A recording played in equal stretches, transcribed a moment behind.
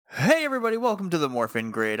Hey everybody, welcome to the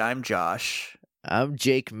Morphin Grid. I'm Josh. I'm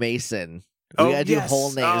Jake Mason. We gotta do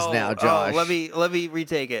whole names now, Josh. Let me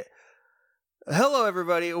retake it. Hello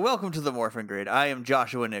everybody, welcome to the Morphin Grid. I am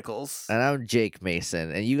Joshua Nichols. And I'm Jake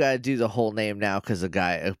Mason. And you gotta do the whole name now because a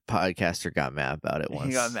podcaster got mad about it once.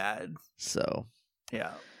 He got mad. So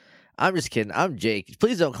yeah. I'm just kidding. I'm Jake.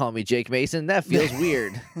 Please don't call me Jake Mason. That feels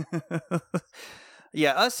weird.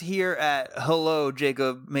 Yeah, us here at Hello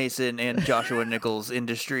Jacob Mason and Joshua Nichols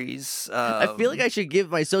Industries. I feel like I should give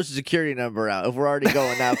my social security number out if we're already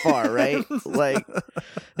going that far, right? Like,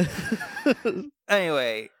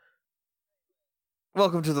 anyway,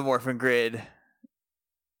 welcome to the Morphin Grid.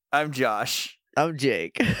 I'm Josh. I'm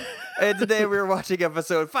Jake. And today we're watching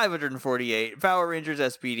episode 548, Power Rangers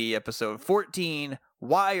SPD, episode 14,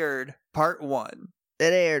 Wired, Part 1.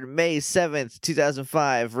 It aired May 7th,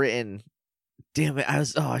 2005, written... Damn it!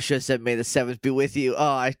 I should have said May the 7th be with you.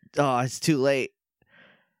 It's too late.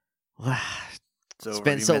 It's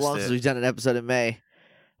been so long since we've done an episode in May.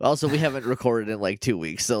 Also, we haven't recorded in like 2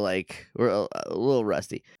 weeks, so like we're a little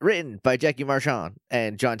rusty. Written by Jackie Marchand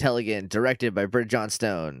and John Telligan, directed by Britt John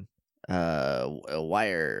Stone.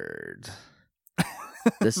 Wired.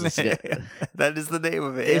 This is good. That is the name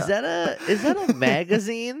of it. Is that a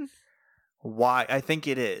magazine? Why? I think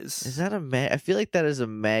it is. Is that I feel like that is a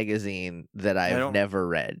magazine that I've never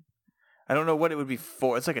read. I don't know what it would be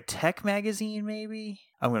for. It's like a tech magazine, maybe?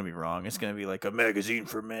 I'm going to be wrong. It's going to be like a magazine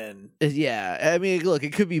for men. Yeah. I mean, look,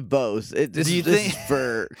 it could be both. This is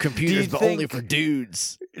for computers, but only for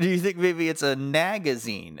dudes. Do you think maybe it's a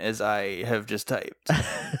magazine, as I have just typed?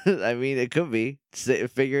 I mean, it could be.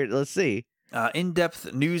 Let's see.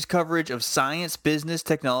 In-depth news coverage of science, business,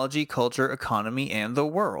 technology, culture, economy, and the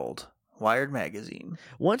world. Wired magazine.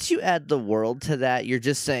 Once you add the world to that, you're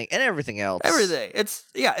just saying, and everything else. Everything.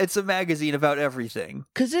 It's a magazine about everything.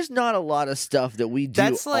 Because there's not a lot of stuff that we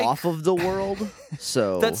do off of the world.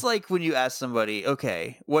 So that's like when you ask somebody,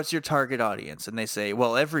 okay, what's your target audience? And they say,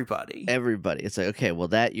 well, everybody. Everybody. It's like, okay, well,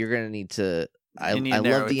 that you're going to need to... I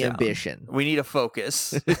love the ambition. We need a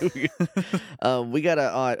focus. We got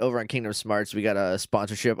over on Kingdom Smarts, we got a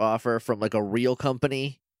sponsorship offer from like a real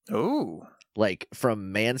company. Ooh. Like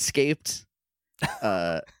from Manscaped,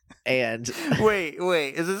 and wait,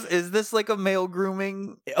 is this like a male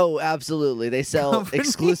grooming? Oh, absolutely! They sell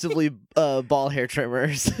exclusively ball hair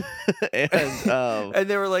trimmers, and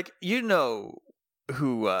they were like,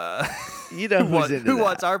 who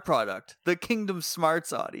wants our product? The Kingdom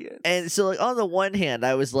Smarts audience. And so, like on the one hand,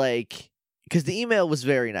 I was like. Because the email was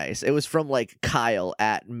very nice. It was from, like, Kyle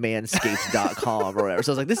at manscaped.com or whatever.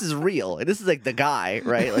 So I was like, this is real. And this is, like, the guy,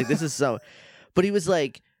 right? Like, this is so... But he was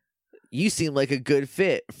like, you seem like a good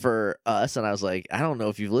fit for us. And I was like, I don't know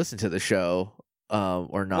if you've listened to the show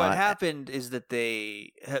or not. What happened is that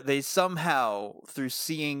they somehow, through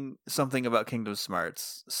seeing something about Kingdom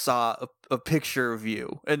Smarts, saw a picture of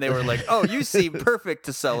you. And they were like, oh, you seem perfect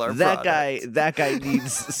to sell our product. That guy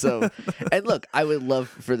needs some... And look, I would love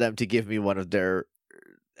for them to give me one of their...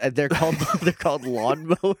 They're called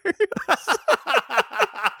lawnmowers.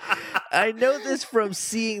 I know this from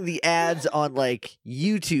seeing the ads on like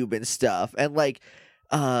YouTube and stuff. And like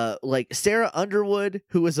Sarah Underwood,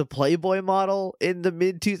 who was a Playboy model in the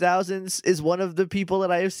mid 2000s, is one of the people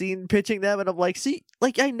that I have seen pitching them, and I'm like, see,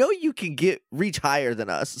 like I know you can reach higher than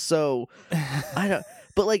us, so I don't.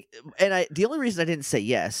 But like, and the only reason I didn't say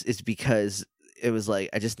yes is because it was like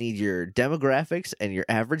I just need your demographics and your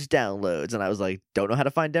average downloads, and I was like, don't know how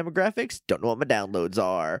to find demographics, don't know what my downloads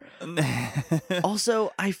are.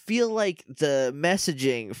 Also, I feel like the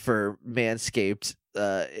messaging for Manscaped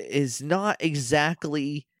is not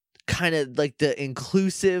exactly kind of like the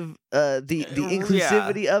inclusive the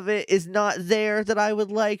inclusivity of it is not there that I would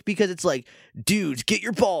like, because it's like, dudes, get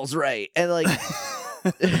your balls right, and like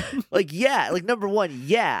like yeah, like number one,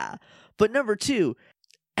 yeah, but number two,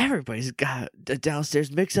 everybody's got a downstairs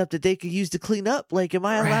mix-up that they could use to clean up. Like, am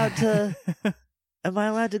I allowed to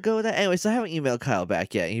go with that? Anyway, so I haven't emailed Kyle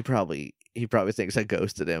back yet. He probably thinks I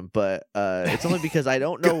ghosted him, but it's only because I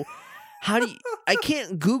don't know. I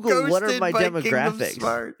can't Google what are my demographics.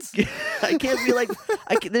 I can't be like,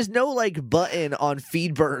 there's no like button on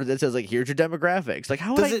FeedBurner that says like, here's your demographics. Like,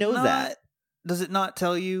 how would I know that? Does it not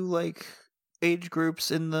tell you like age groups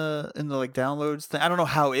in the like downloads thing? I don't know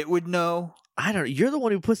how it would know. I don't. You're the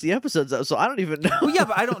one who puts the episodes up, so I don't even know. Well, yeah,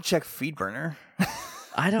 but I don't check FeedBurner.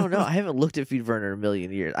 I don't know. I haven't looked at FeedBurner in a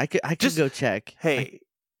million years. I could just go check. Hey,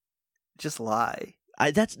 just lie.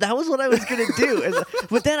 That was what I was gonna do,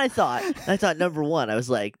 but then I thought number one, I was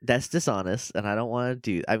like, that's dishonest, and I don't want to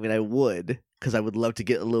do. I mean, I would, because I would love to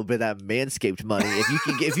get a little bit of that Manscaped money.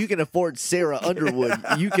 If you can afford Sarah Underwood,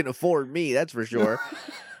 you can afford me. That's for sure.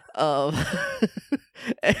 Um,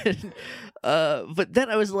 and but then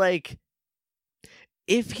I was like,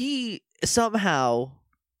 if he somehow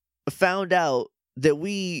found out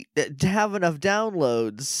that to have enough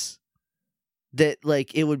downloads that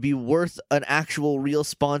like it would be worth an actual real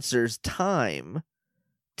sponsor's time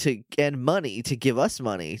and money to give us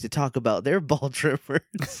money to talk about their ball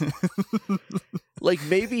trimmers. Like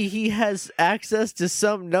maybe he has access to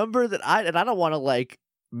some number that I don't want to like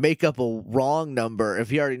make up a wrong number if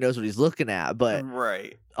he already knows what he's looking at, but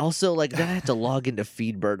right. also like then I have to log into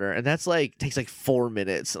FeedBurner and that's like takes like 4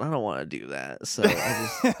 minutes and I don't want to do that. So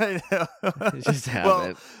I know. I just haven't.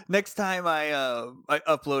 Well, next time I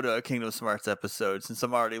upload a Kingdom Smarts episode, since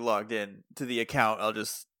I'm already logged in to the account,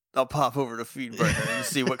 I'll pop over to FeedBurner and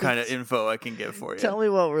see what kind of info I can get for you. Tell me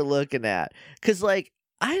what we're looking at, because like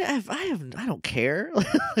I don't care.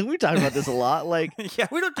 We talked about this a lot. Like, yeah,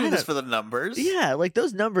 we don't do this for the numbers. Yeah, like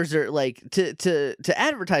those numbers are like to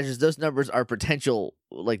advertisers. Those numbers are potential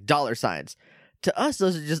like dollar signs. To us,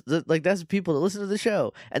 those are just like that's people that listen to the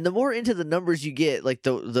show. And the more into the numbers you get, like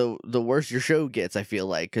the worse your show gets. I feel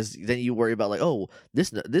like because then you worry about like, oh,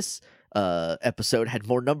 this episode had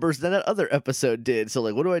more numbers than that other episode did. So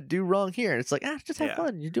like, what do I do wrong here? And it's like, just have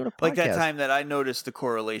fun. You're doing a podcast. Like that time that I noticed the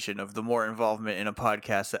correlation of the more involvement in a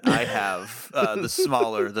podcast that I have, the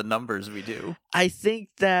smaller the numbers we do. I think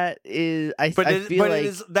that is.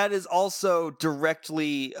 That is also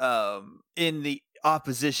directly in the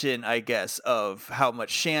opposition, I guess, of how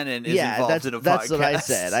much Shannon is involved in a podcast. That's what I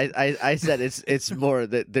said. I said it's more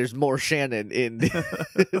that there's more Shannon in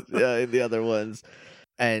the other ones.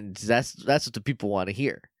 And that's what the people want to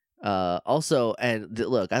hear. Also, and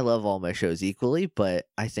look, I love all my shows equally, but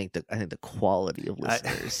I think the quality of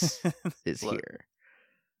listeners is look, here.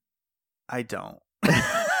 I don't.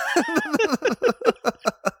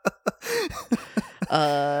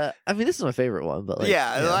 I mean, this is my favorite one, but like,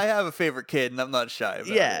 I have a favorite kid, and I'm not shy about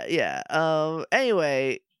it. Yeah.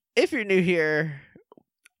 Anyway, if you're new here,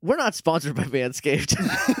 we're not sponsored by Manscaped.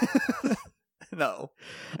 No,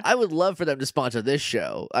 I would love for them to sponsor this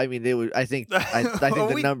show. I mean, they would. I think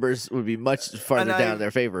the numbers would be much farther down in their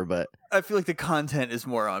favor. But I feel like the content is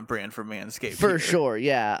more on brand for Manscaped for here. sure.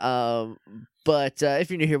 Yeah. But if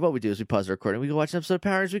you're new here, what we do is we pause the recording. We go watch an episode of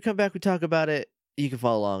Power Rangers. We come back. We talk about it. You can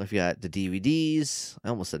follow along if you got the DVDs. I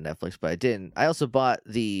almost said Netflix, but I didn't. I also bought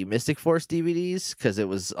the Mystic Force DVDs because it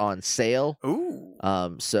was on sale. Ooh.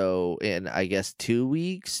 So in I guess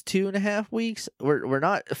 2.5 weeks. We're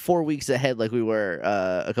not 4 weeks ahead like we were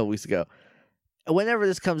a couple weeks ago. Whenever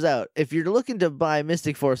this comes out, if you're looking to buy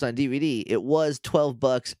Mystic Force on DVD, it was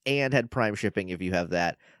 $12 and had Prime shipping if you have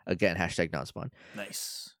that. Again, #nonspawn.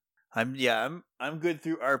 Nice. I'm good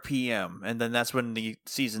through RPM, and then that's when the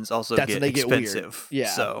seasons also get expensive. Weird.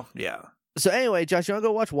 Yeah. So yeah. So anyway, Josh, you want to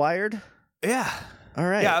go watch Wired? Yeah. All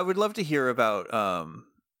right. Yeah, I would love to hear about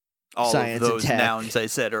all science of those and tech nouns I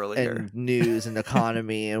said earlier, and news and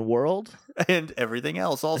economy and world and everything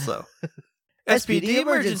else also. SPD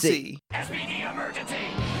emergency. SPD emergency.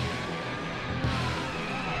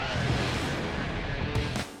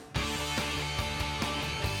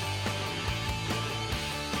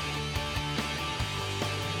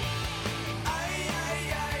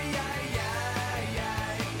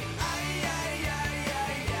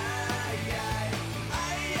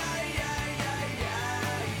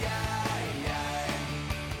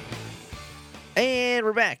 And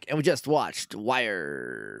we're back, and we just watched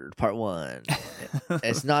Wired Part 1.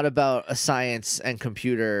 It's not about a science and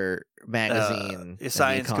computer magazine.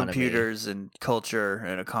 Science, computers, and culture,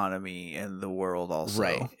 and economy, and the world also.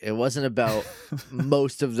 Right. It wasn't about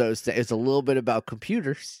most of those things. It's a little bit about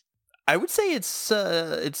computers. I would say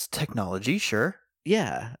it's technology, sure.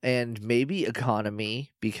 Yeah, and maybe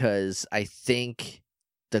economy, because I think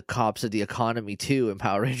the cops of the economy too in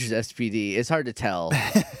Power Rangers SPD. It's hard to tell.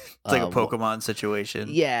 It's like a Pokemon situation.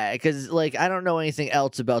 Yeah, because like I don't know anything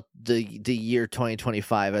else about the year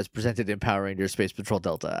 2025 as presented in Power Rangers Space Patrol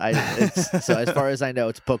Delta. So as far as I know,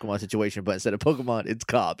 it's a Pokemon situation, but instead of Pokemon, it's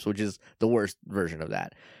cops, which is the worst version of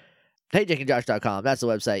that. HeyJakeandJosh.com. That's the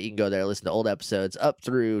website. You can go there, listen to old episodes up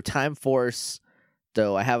through Time Force.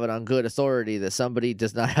 Though I have it on good authority that somebody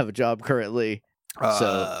does not have a job currently.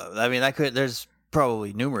 So I mean, there's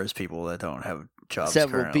probably numerous people that don't have jobs.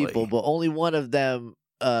 Several currently. people, but only one of them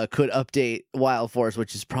could update Wild Force,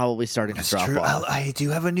 which is probably starting to drop off. I do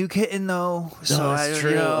have a new kitten though, so that's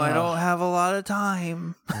true. I don't have a lot of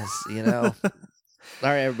time. All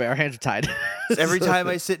right, everybody, our hands are tied. Every time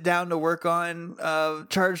I sit down to work on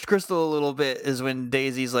Charged Crystal a little bit is when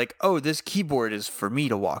Daisy's like, "Oh, this keyboard is for me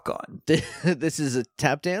to walk on." This is a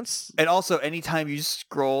tap dance. And also, anytime you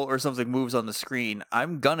scroll or something moves on the screen,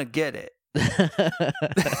 I'm gonna get it.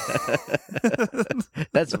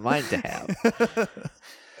 That's mine to have.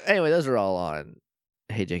 Anyway, those are all on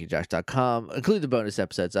heyjakeandjosh.com. Include the bonus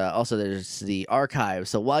episodes. Also, there's the archive.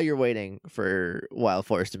 So while you're waiting for Wild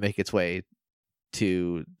Forest to make its way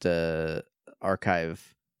to the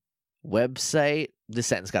archive website, this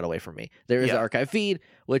sentence got away from me. There is an archive feed,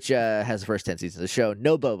 which has the first 10 seasons of the show.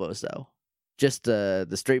 No Bobos, though. Just the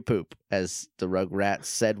straight poop, as the Rugrats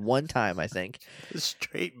said one time, I think.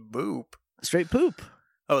 Straight boop. Straight poop.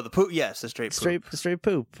 Oh, the poop. Yes, the straight poop. Straight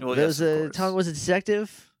poop. Well, there yes, was Tom was a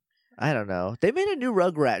detective. I don't know. They made a new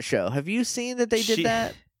Rugrat show. Have you seen that they did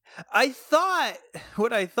that? I thought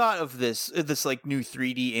of this like new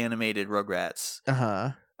 3D animated Rugrats.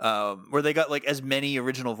 Where they got like as many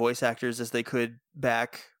original voice actors as they could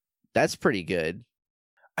back. That's pretty good.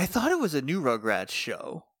 I thought it was a new Rugrats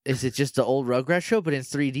show. Is it just the old Rugrats show, but in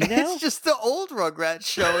 3D now? It's just the old Rugrats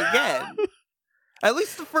show again. At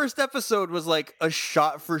least the first episode was like a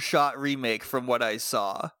shot-for-shot remake from what I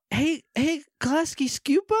saw. Hey, Klasky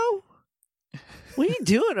Scupo? What are you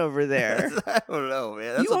doing over there? I don't know,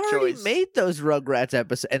 man. That's you a already choice. made those Rugrats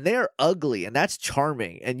episodes, and they are ugly, and that's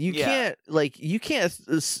charming. And you can't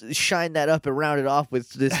shine that up and round it off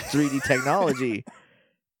with this 3D technology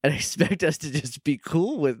and expect us to just be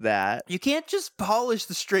cool with that. You can't just polish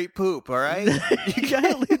the straight poop, all right? You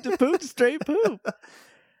gotta leave the poop straight poop.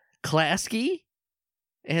 Klasky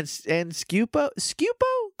and Scupo?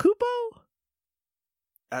 Kupo?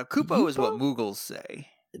 Kupo is what Moogles say.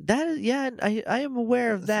 That is, I am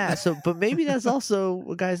aware of that. So, but maybe that's also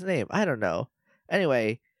a guy's name. I don't know.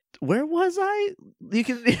 Anyway, where was I? You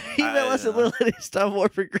can email us at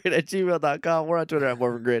littlestuffmorphingrid@gmail.com. We're on Twitter at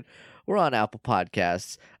morphingrid. We're on Apple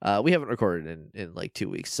Podcasts. We haven't recorded in like 2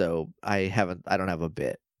 weeks, so I don't have a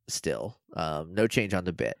bit still. No change on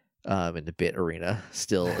the bit. In the bit arena,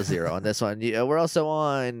 still a 0 on this one. We're also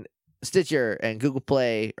on Stitcher and Google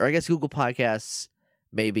Play, or I guess Google Podcasts,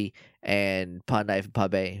 maybe, and Podknife and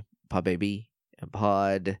Podbaby and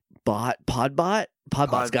Podbot.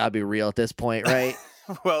 Podbot's gotta be real at this point, right?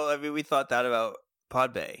 Well, I mean, we thought that about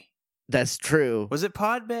Podbay. That's true. Was it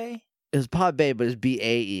Podbay? It was Podbay, but it's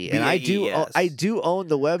BAE, and I do own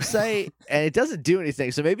the website, and it doesn't do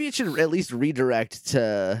anything. So maybe it should at least redirect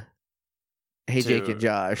to Jake and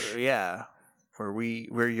Josh. Yeah,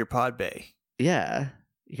 we're your Podbay. Yeah,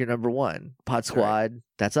 you're number one. Pod Squad. Right.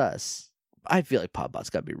 That's us. I feel like Podbot's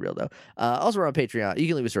got to be real, though. Also, we're on Patreon. You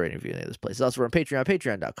can leave us a rating review in any of this place. Also, we're on Patreon,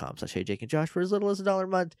 patreon.com/HeyJakeandJosh for as little as $1 a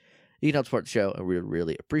month. You can help support the show, and we would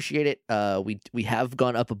really appreciate it. We have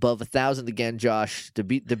gone up above 1,000 again, Josh. The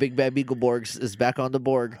big bad Beagleborgs is back on the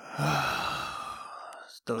Borg.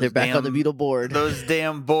 They're back on the Beetle board. Those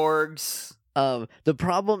damn Borgs. The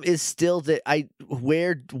problem is still that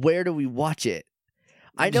where do we watch it?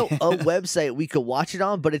 I know a website we could watch it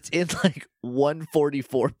on, but it's in like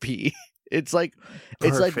 144p. It's like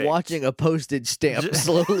watching a postage stamp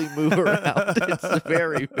slowly move around. It's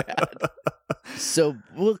very bad. So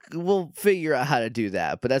we'll figure out how to do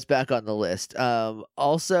that, but that's back on the list.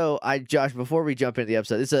 Also, Josh, before we jump into the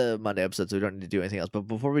episode, this is a Monday episode, so we don't need to do anything else. But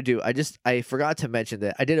before we do, I forgot to mention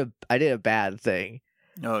that I did a bad thing.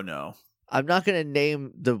 Oh no. I'm not going to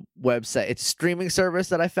name the website. It's a streaming service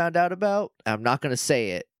that I found out about. I'm not going to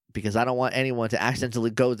say it because I don't want anyone to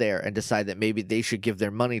accidentally go there and decide that maybe they should give their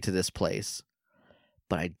money to this place.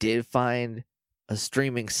 But I did find a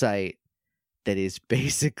streaming site that is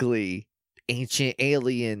basically Ancient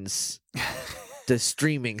Aliens, the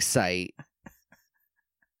streaming site.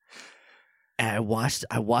 And I watched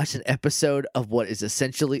an episode of what is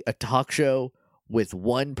essentially a talk show with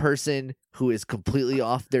one person who is completely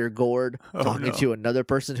off their gourd talking to another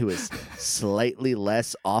person who is slightly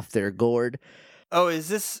less off their gourd. Oh, is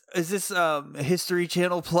this History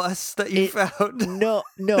Channel Plus that you found? No,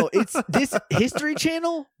 it's this History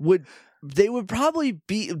Channel would probably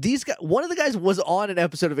be these guys. One of the guys was on an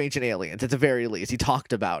episode of Ancient Aliens at the very least. He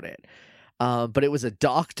talked about it. But it was a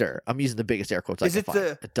doctor. I'm using the biggest air quotes I can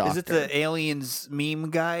find. Is it the aliens meme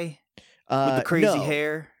guy with the crazy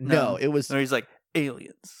hair? No, it was. No, he's like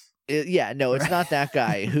aliens. No, it's not that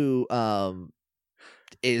guy who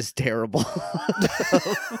is terrible.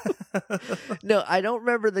 No, I don't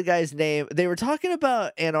remember the guy's name. They were talking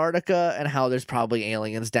about Antarctica and how there's probably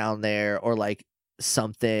aliens down there or like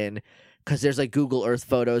something, because there's like Google Earth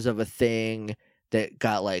photos of a thing that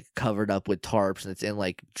got like covered up with tarps, and it's in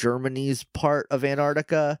like Germany's part of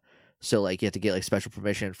Antarctica. So like you have to get like special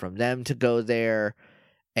permission from them to go there.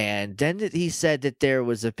 And then he said that there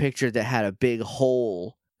was a picture that had a big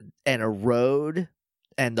hole and a road,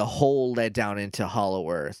 and the hole led down into Hollow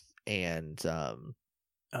Earth. And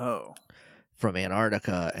from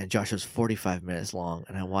Antarctica, and Josh was 45 minutes long,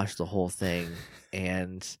 and I watched the whole thing.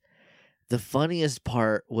 And the funniest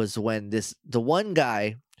part was when the one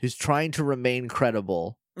guy who's trying to remain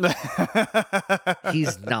credible,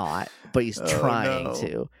 he's not, but he's trying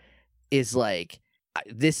to, is like,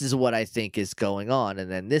 this is what I think is going on, and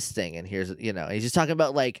then this thing, and here's, he's just talking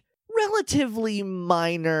about like relatively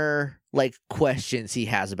minor like questions he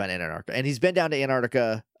has about Antarctica, and he's been down to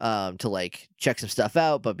Antarctica to like check some stuff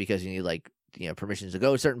out, but because you need like permissions to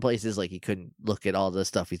go certain places, like he couldn't look at all the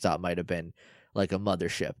stuff he thought might have been like a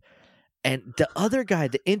mothership. And the other guy,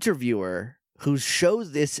 the interviewer whose show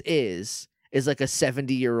this is like a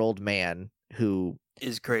 70-year-old man who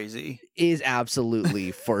is crazy, is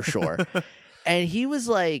absolutely for sure. And he was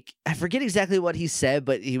like, I forget exactly what he said,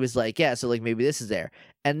 but he was like, yeah, so like maybe this is there.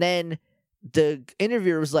 And then the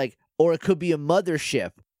interviewer was like, or it could be a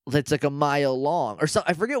mothership that's like a mile long or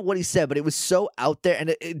something. I forget what he said, but it was so out there,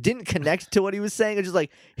 and it didn't connect to what he was saying. It's just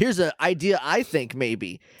like, here's an idea I think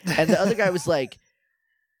maybe. And the other guy was like,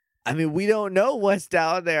 I mean, we don't know what's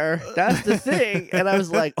down there. That's the thing. And I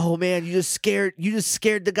was like, oh man, you just scared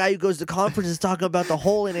the guy who goes to conferences talking about the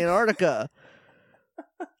hole in Antarctica.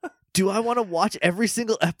 Do I want to watch every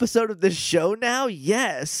single episode of this show now?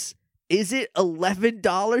 Yes. Is it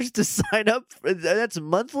 $11 to sign up? That's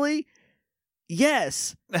monthly?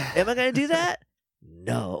 Yes. Am I going to do that?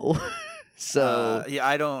 No. So yeah,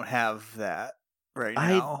 I don't have that right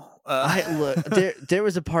now. Look, there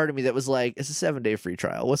was a part of me that was like, it's a 7-day free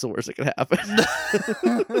trial. What's the worst that could happen?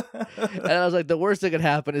 And I was like, the worst that could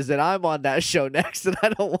happen is that I'm on that show next, and I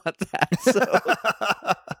don't want that. So.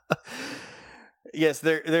 Yes,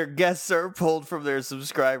 their guests are pulled from their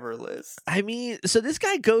subscriber list. I mean, so this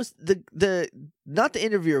guy goes the not the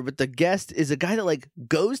interviewer, but the guest is a guy that like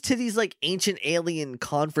goes to these like ancient alien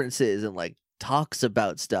conferences and like talks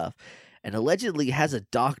about stuff, and allegedly has a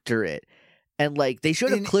doctorate. And like they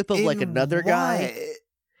showed a clip of like another guy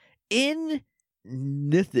in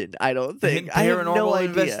nothing. I don't think in I have no idea.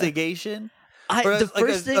 Investigation. The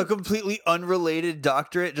first thing, a completely unrelated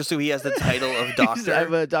doctorate, just so he has the title of doctor.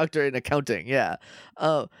 I'm a doctor in accounting. Yeah.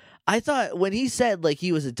 I thought when he said like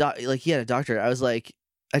he was like he had a doctorate, I was like,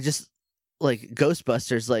 I just like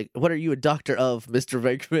Ghostbusters. Like, what are you a doctor of, Mr.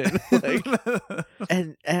 Venkman? Like,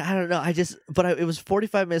 and I don't know. It was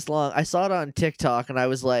 45 minutes long. I saw it on TikTok, and I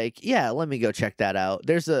was like, yeah, let me go check that out.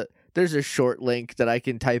 There's a short link that I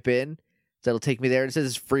can type in that'll take me there. It says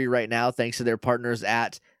it's free right now, thanks to their partners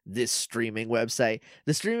at this streaming website.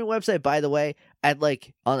 The streaming website, by the way, at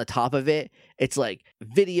like on the top of it, it's like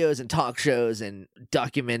videos and talk shows and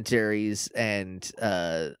documentaries and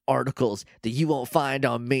articles that you won't find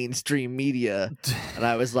on mainstream media. And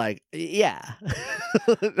I was like, yeah,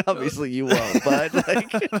 obviously you won't, but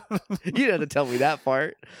like, you didn't have to tell me that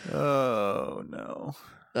part. Oh no.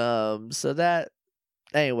 So that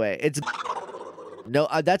anyway, it's. No,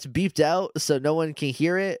 that's beeped out, so no one can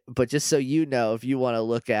hear it. But just so you know, if you want to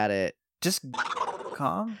look at it, just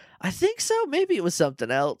calm. I think so. Maybe it was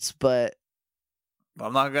something else, but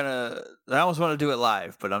I'm not gonna. I almost want to do it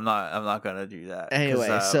live, but I'm not gonna do that.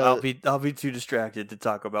 Anyway, so I'll be too distracted to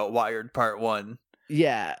talk about Wired Part 1.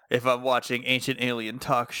 Yeah, if I'm watching ancient alien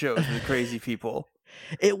talk shows with crazy people.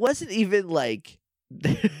 It wasn't even like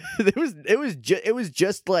it was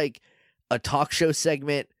just like a talk show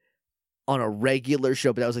segment on a regular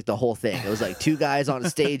show, but that was like the whole thing. It was like two guys on a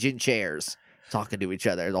stage in chairs talking to each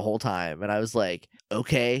other the whole time, and I was like,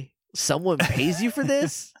 okay, someone pays you for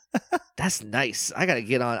this? That's nice. I gotta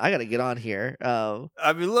get on here.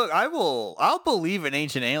 I mean, look, I'll believe in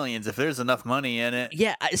ancient aliens if there's enough money in it.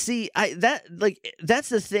 Yeah, that's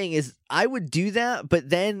the thing is I would do that, but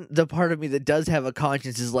then the part of me that does have a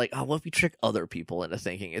conscience is like, oh, what if we trick other people into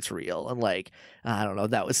thinking it's real? And like, I don't know,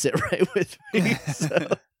 that would sit right with me. So.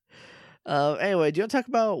 Anyway, do you want to talk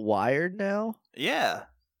about Wired now? Yeah.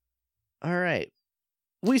 All right.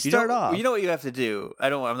 We start off. You know what you have to do?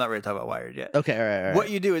 I'm not ready to talk about Wired yet. Okay, all right.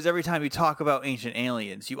 What you do is every time you talk about ancient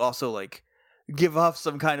aliens, you also like give off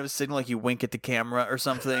some kind of signal, like you wink at the camera or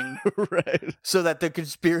something. Right. So that the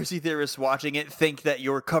conspiracy theorists watching it think that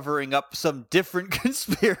you're covering up some different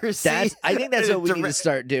conspiracy. I think that's what we need to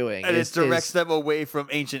start doing. And it directs them away from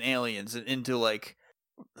ancient aliens and into like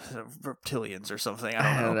reptilians or something.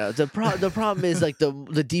 I don't know. The problem is like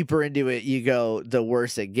the deeper into it you go, the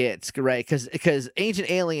worse it gets, right? Because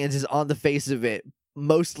ancient aliens is on the face of it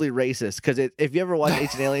mostly racist. Because if you ever watch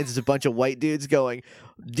ancient aliens, it's a bunch of white dudes going,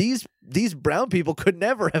 these brown people could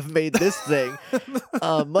never have made this thing.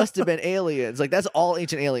 Must have been aliens. Like that's all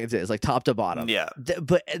ancient aliens is, like top to bottom. Yeah.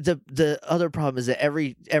 But the other problem is that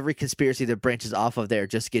every conspiracy that branches off of there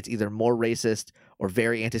just gets either more racist or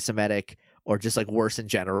very anti-Semitic or just like worse in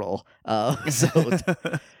general. So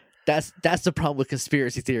that's the problem with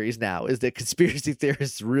conspiracy theories now, is that conspiracy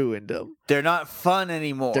theorists ruined them. They're not fun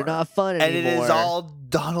anymore. They're not fun anymore. And it is all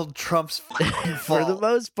Donald Trump's fault. For the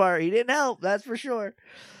most part, he didn't help, that's for sure.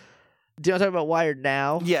 Do you want to talk about Wired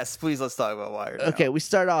now? Yes, please, let's talk about Wired now. Okay, we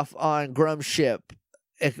start off on Grum's ship.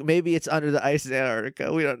 Maybe it's under the ice in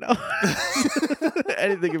Antarctica. We don't know.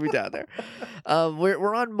 Anything can be down there.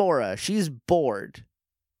 We're on Mora. She's bored.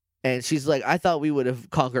 And she's like, I thought we would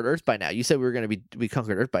have conquered Earth by now. You said we were going to be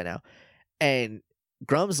conquered Earth by now. And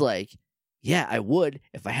Grum's like, yeah, I would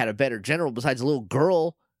if I had a better general besides a little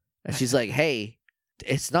girl. And she's like, hey,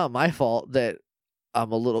 it's not my fault that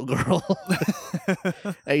I'm a little girl.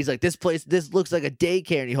 And he's like, this looks like a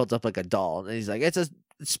daycare. And he holds up like a doll. And he's like, it's a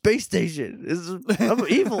space station. I'm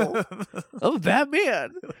evil. I'm a bad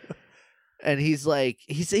man. And he's like,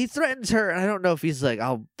 he threatens her, and I don't know if he's like,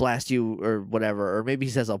 I'll blast you or whatever, or maybe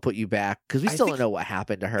he says I'll put you back, because we still don't know what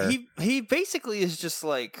happened to her. He basically is just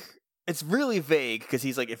like, it's really vague, because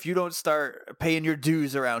he's like, if you don't start paying your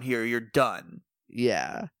dues around here, you're done.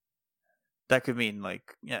 Yeah. That could mean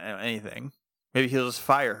like anything. Maybe he'll just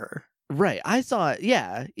fire her. Right. I thought,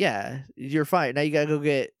 yeah, you're fired. Now you gotta go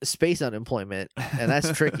get space unemployment, and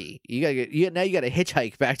that's tricky. You gotta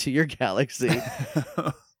hitchhike back to your galaxy.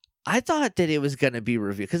 I thought that it was going to be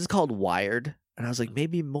revealed because it's called Wired. And I was like,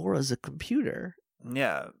 maybe Mora's a computer.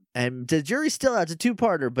 Yeah. And the jury's still out. It's a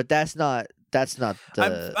two-parter, but that's not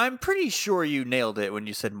the... I'm pretty sure you nailed it when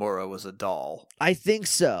you said Mora was a doll. I think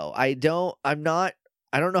so. I don't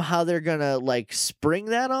know how they're going to like spring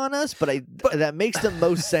that on us, but that makes the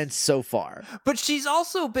most sense so far. But she's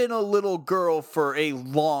also been a little girl for a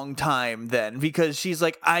long time then, because she's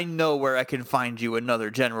like, I know where I can find you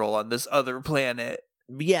another general on this other planet.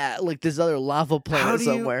 Yeah, like this other lava planet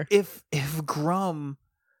somewhere. If Grum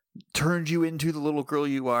turned you into the little girl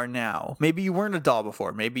you are now, maybe you weren't a doll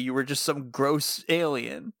before. Maybe you were just some gross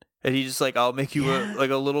alien, and he's just like, I'll make you like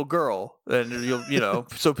a little girl, and you'll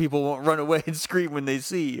so people won't run away and scream when they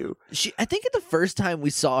see you. I think at the first time we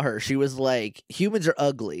saw her, she was like, humans are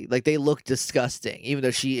ugly, like they look disgusting, even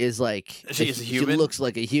though she is like she is a human. She looks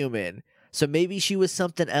like a human. So maybe she was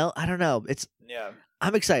something else. I don't know.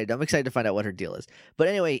 I'm excited. I'm excited to find out what her deal is. But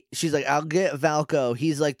anyway, she's like, I'll get Valko.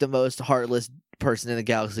 He's like the most heartless person in the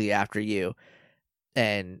galaxy after you.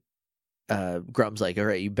 And Grum's like, all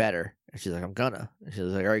right, you better. And she's like, I'm gonna. And she's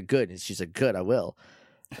like, all right, good. And she's like, good, I will.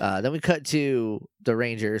 Then we cut to the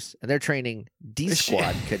Rangers, and they're training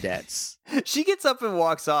D-Squad cadets. She gets up and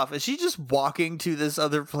walks off. Is she just walking to this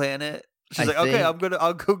other planet? She's like, okay,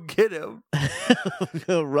 I'll go get him. I'm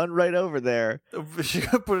gonna run right over there. She's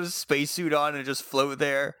gonna put a spacesuit on and just float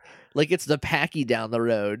there. Like it's the Packy down the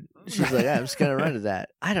road. She's like, I'm just gonna run to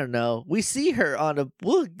that. I don't know. We'll see her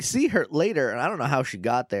later, and I don't know how she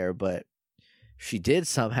got there, but she did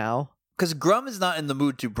somehow. Because Grum is not in the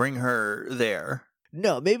mood to bring her there.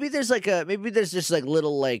 No, maybe there's just like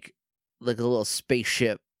little a little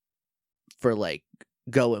spaceship for like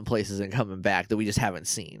going places and coming back that we just haven't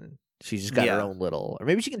seen. She's just got her own little, or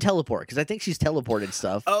maybe she can teleport, because I think she's teleported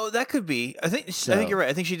stuff. Oh, that could be. I think you're right.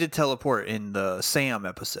 I think she did teleport in the Sam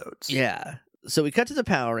episodes. Yeah. So we cut to the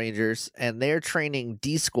Power Rangers, and they're training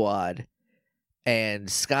D-Squad,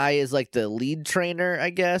 and Sky is like the lead trainer, I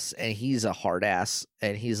guess, and he's a hard ass,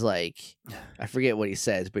 and he's like, I forget what he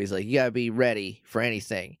says, but he's like, you gotta be ready for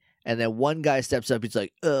anything. And then one guy steps up, he's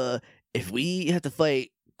like, if we have to fight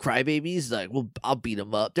crybabies, like, well, I'll beat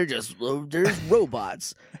them up. There's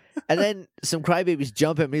robots. And then some crybabies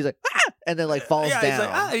jump him, and he's like, ah! And then like falls down. He's like,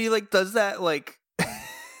 ah! And he like does that like,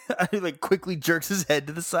 he like quickly jerks his head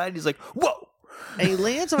to the side. He's like, whoa! And he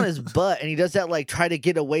lands on his butt, and he does that like try to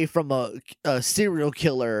get away from a serial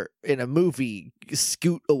killer in a movie,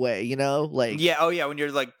 scoot away, like when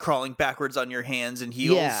you're like crawling backwards on your hands and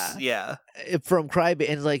heels, from crybaby.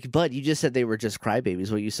 And like, bud, you just said they were just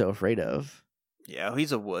crybabies. What are you so afraid of? Yeah,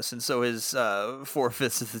 he's a wuss, and so is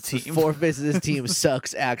 4/5 of the team. 4/5 of this team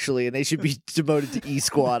sucks, actually, and they should be demoted to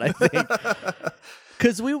E-Squad, I think.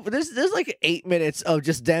 Because there's like 8 minutes of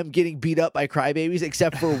just them getting beat up by crybabies,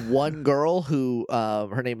 except for one girl who,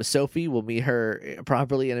 her name is Sophie. We'll meet her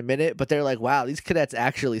properly in a minute. But they're like, wow, these cadets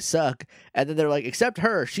actually suck. And then they're like, except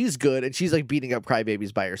her, she's good, and she's like beating up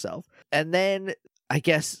crybabies by herself. And then I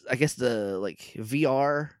guess the like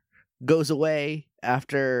VR goes away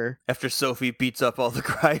after Sophie beats up all the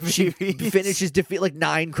crybabies. She finishes defeat like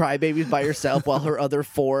 9 crybabies by herself while her other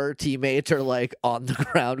 4 teammates are like on the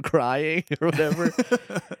ground crying or whatever.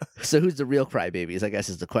 So who's the real crybabies, I guess,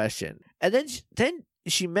 is the question. And then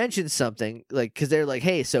she mentions something like, because they're like,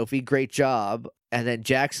 hey, Sophie, great job. And then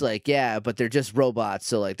Jack's like, yeah, but they're just robots,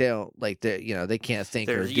 so like they don't like they can't think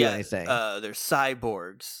or do anything. They're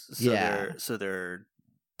cyborgs, so they're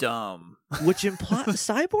dumb. Which implies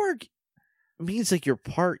cyborg means like you're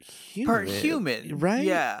part human, right?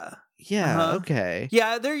 Yeah. Okay.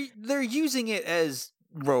 Yeah, they're using it as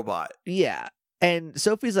robot. Yeah. And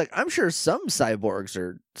Sophie's like, I'm sure some cyborgs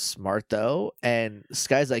are smart, though. And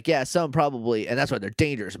Sky's like, yeah, some probably. And that's why they're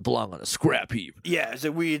dangerous and belong on a scrap heap. Yeah, so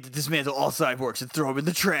we had to dismantle all cyborgs and throw them in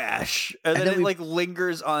the trash. And then it like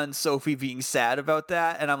lingers on Sophie being sad about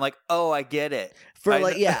that. And I'm like, oh, I get it.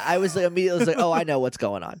 I was like, immediately like, oh, I know what's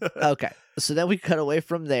going on. Okay. So then we cut away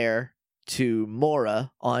from there to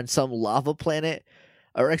Mora on some lava planet.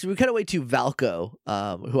 Or actually, we cut away to Valko,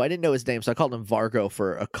 who I didn't know his name, so I called him Vargo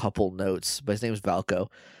for a couple notes, but his name is Valko.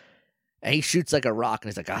 And he shoots like a rock, and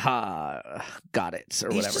he's like, aha, got it, or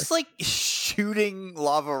whatever. He's just like shooting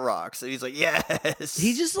lava rocks, and he's like, yes.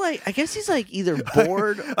 He's just like, I guess he's like either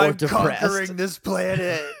bored or I'm depressed. Conquering this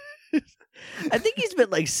planet. I think he's been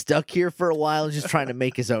like stuck here for a while and just trying to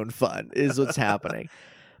make his own fun, is what's happening.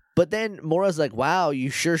 But then Mora's like, wow, you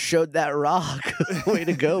sure showed that rock. Way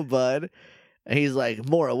to go, bud. And he's like,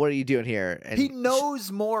 Mora, what are you doing here? And he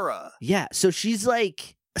knows Mora. Yeah, so she's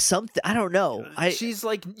like something. I don't know. She's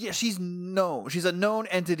like, yeah, she's known. She's a known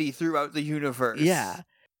entity throughout the universe. Yeah.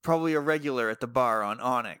 Probably a regular at the bar on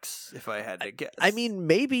Onyx, if I had to guess. I mean,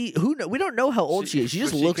 maybe. Who knows? We don't know how old she is. She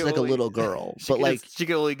just looks like a little girl. But like, she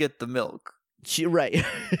can only get the milk. She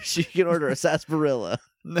can order a sarsaparilla.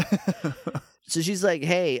 So she's like,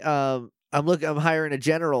 hey, I'm hiring a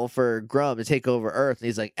general for Grum to take over Earth. And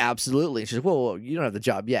he's like, absolutely. And she's like, whoa, you don't have the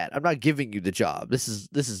job yet. I'm not giving you the job. This is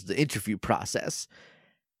the interview process.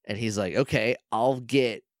 And he's like, okay, I'll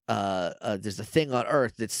get, there's a thing on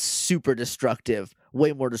Earth that's super destructive,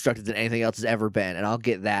 way more destructive than anything else has ever been. And I'll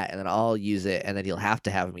get that and then I'll use it. And then you'll have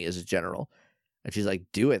to have me as a general. And she's like,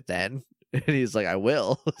 do it then. And he's like, I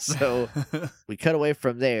will. So we cut away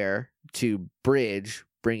from there to Bridge,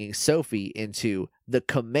 bringing Sophie into the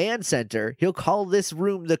command center. He'll call this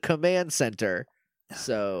room the command center.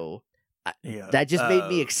 So that just made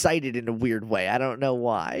me excited in a weird way. I don't know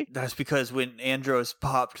why. That's because when Andros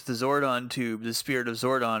popped the Zordon tube, the spirit of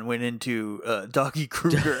Zordon went into Doggy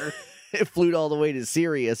Kruger. It flew all the way to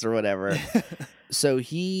Sirius or whatever. So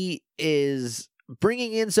he is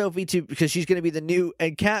bringing in Sophie because she's going to be the new,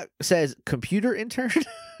 and Kat says, computer intern?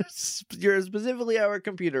 You're specifically our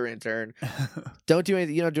computer intern. Don't do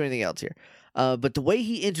anything. You don't do anything else here. But the way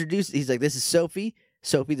he introduced, he's like, this is Sophie.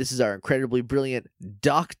 Sophie, this is our incredibly brilliant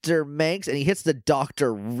Dr. Manx. And he hits the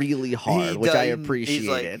doctor really hard, which I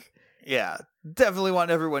appreciated. Yeah, definitely want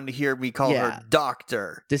everyone to hear me call her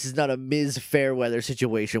doctor. This is not a Ms. Fairweather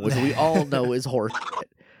situation, which we all know is horse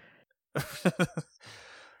shit.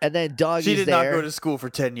 And then Doggy's there. She did not go to school for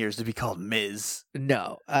 10 years to be called Ms.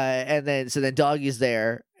 No. And then Doggy's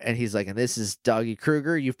there, and he's like, and this is Doggy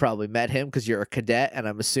Kruger. You've probably met him because you're a cadet, and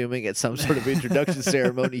I'm assuming at some sort of introduction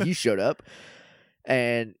ceremony he showed up.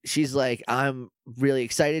 And she's like, I'm really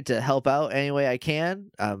excited to help out any way I can.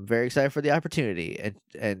 I'm very excited for the opportunity.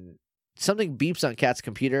 And something beeps on Kat's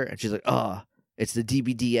computer, and she's like, oh, it's the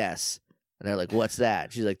DBDS. And they're like, what's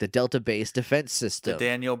that? She's like, the Delta Base Defense System. The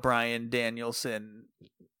Daniel Bryan Danielson.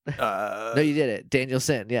 No, you did it.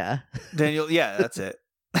 Danielson, yeah. Yeah, that's it.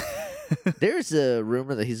 There's a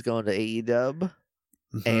rumor that he's going to AEW.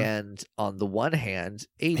 Mm-hmm. And on the one hand,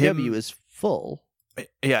 AEW is full.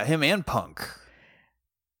 Yeah, him and Punk.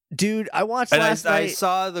 Dude, I watched last night. I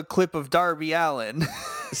saw the clip of Darby Allin.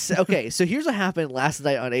 Okay, so here's what happened last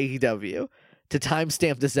night on AEW to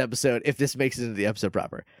timestamp this episode, if this makes it into the episode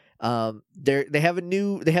proper. They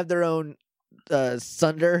have their own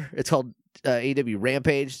Thunder. It's called AEW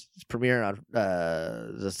Rampage. It's premiering on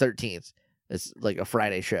the 13th. It's like a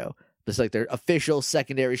Friday show. It's like their official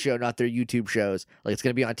secondary show, not their YouTube shows. Like it's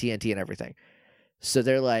gonna be on TNT and everything. So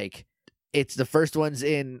they're like, it's the first one's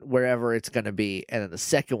in wherever it's gonna be, and then the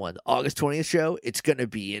second one, the August 20th show, it's gonna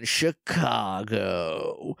be in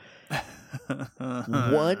Chicago.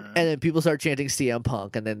 And then people start chanting CM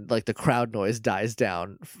Punk, and then like the crowd noise dies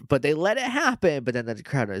down. But they let it happen, but then the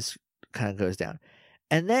crowd noise kind of goes down.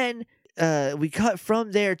 And then we cut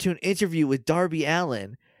from there to an interview with Darby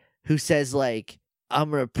Allin, who says like, I'm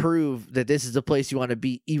going to prove that this is the place you want to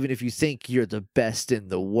be, even if you think you're the best in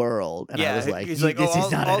the world. And I was like, this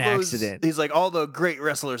is not an accident. He's like, all the great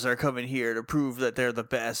wrestlers are coming here to prove that they're the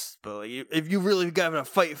best. But like, if you really got to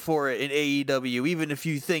fight for it in AEW, even if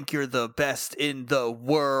you think you're the best in the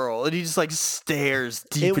world. And he just like stares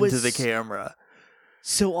deep into the camera.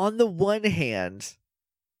 So on the one hand,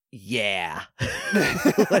 yeah,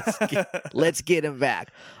 let's get him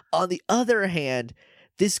back. On the other hand,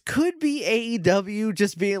 this could be AEW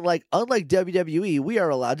just being like, unlike WWE, we are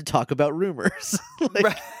allowed to talk about rumors.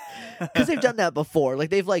 Because they've done that before.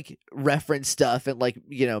 Like, they've, like, referenced stuff and, like,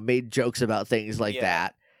 you know, made jokes about things like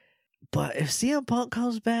that. But if CM Punk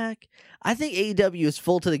comes back, I think AEW is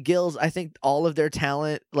full to the gills. I think all of their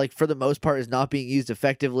talent, like, for the most part, is not being used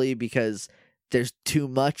effectively because there's too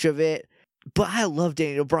much of it. But I love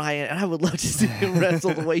Daniel Bryan, and I would love to see him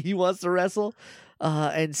wrestle the way he wants to wrestle.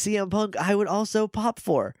 And CM Punk, I would also pop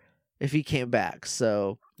for if he came back.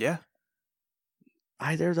 So yeah,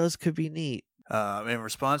 either of those could be neat. In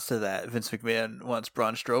response to that, Vince McMahon wants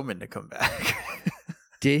Braun Strowman to come back.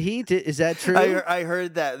 Did he? Is that true? I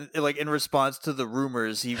heard that, like, in response to the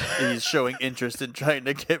rumors, he's showing interest in trying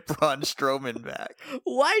to get Braun Strowman back.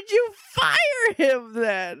 Why'd you fire him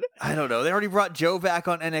then? I don't know. They already brought Joe back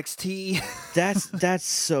on NXT. That's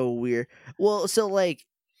so weird. Well, so like,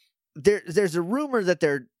 there's a rumor that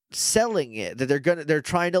they're selling it, that they're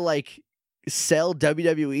trying to like sell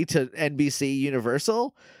WWE to NBC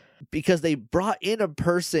Universal because they brought in a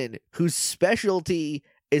person whose specialty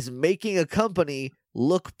is making a company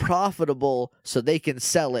look profitable so they can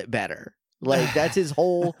sell it better. Like, that's his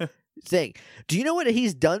whole thing. Do you know what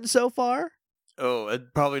he's done so far? Oh,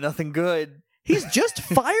 probably nothing good. He's just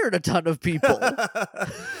fired a ton of people,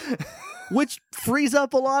 which frees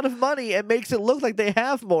up a lot of money and makes it look like they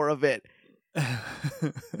have more of it.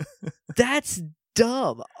 That's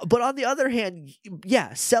dumb. But on the other hand,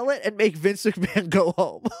 yeah, sell it and make Vince McMahon go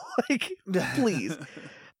home. Like, please.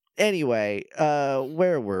 Anyway,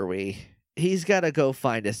 where were we? He's got to go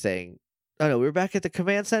find a thing. Oh no, we're back at the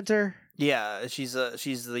command center. Yeah, she's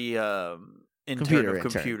the intern of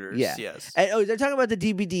computers. Yeah. Yes. And, they're talking about the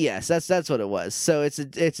DBDS. That's what it was. So it's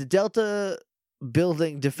a Delta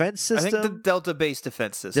building defense system. I think the Delta base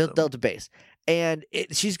defense system. Delta base, and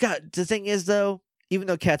she's got, the thing is though, even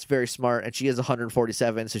though Kat's very smart and she is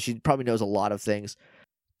 147, so she probably knows a lot of things.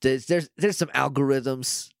 There's some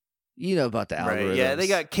algorithms. You know about the algorithms. Right, yeah, they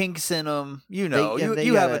got kinks in them. You know,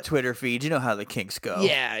 you have a Twitter feed. You know how the kinks go.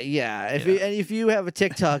 Yeah. If you have a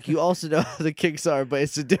TikTok, you also know how the kinks are, but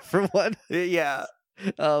it's a different one. Yeah.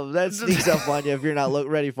 That sneaks up on you if you're not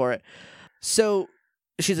ready for it. So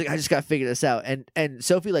she's like, I just got to figure this out. And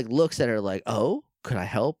Sophie like looks at her like, oh, could I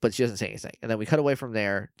help? But she doesn't say anything. And then we cut away from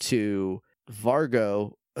there to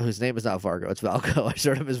Vargo, whose name is not Vargo, it's Valko. I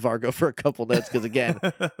started him as Vargo for a couple minutes because, again...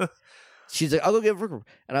 She's like, I'll go get Vargo.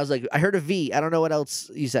 And I was like, I heard a V. I don't know what else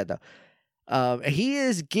you said, though. He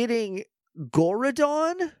is getting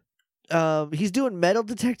Gorodon. He's doing metal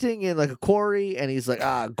detecting in like a quarry. And he's like,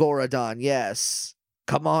 Gorodon, yes.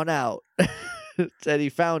 Come on out. And he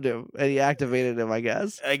found him. And he activated him, I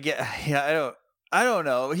guess. I don't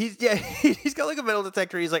know. He's got like a metal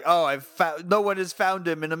detector. He's like, no one has found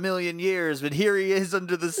him in a million years. But here he is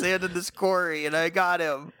under the sand in this quarry. And I got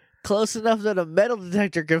him. Close enough that a metal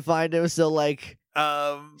detector can find him, so like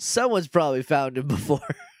someone's probably found him before.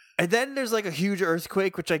 And then there's like a huge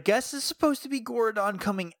earthquake, which I guess is supposed to be Gorodon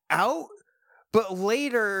coming out, but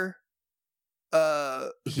later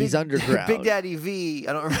he's underground. Big Daddy V,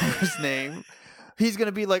 I don't remember his name. He's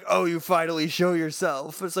gonna be like, "Oh, you finally show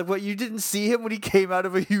yourself." It's like, what? You didn't see him when he came out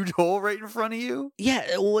of a huge hole right in front of you?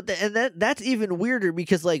 Yeah, well, and that's even weirder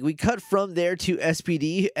because like we cut from there to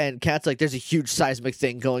SPD, and Kat's like, "There's a huge seismic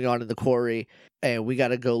thing going on in the quarry, and we got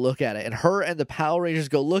to go look at it." And her and the Power Rangers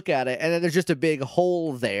go look at it, and then there's just a big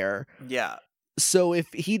hole there. Yeah. So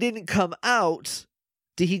if he didn't come out,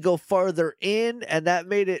 did he go farther in, and that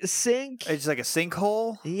made it sink? It's like a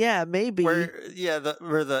sinkhole. Yeah, maybe. Where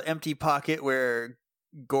the empty pocket where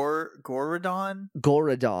Gorodon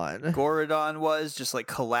was just like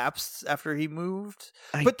collapsed after he moved.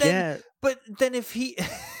 But then if he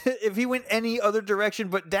went any other direction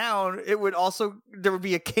but down, there would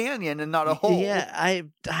be a canyon and not a hole. Yeah, I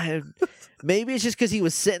maybe it's just because he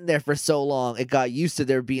was sitting there for so long, it got used to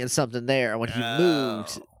there being something there, and when he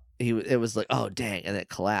moved. It was like, oh dang, and it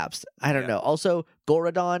collapsed. I don't know. Also,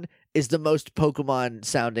 Gorodon is the most Pokemon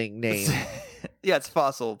sounding name. Yeah, it's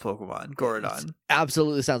fossil Pokemon. Gorodon. It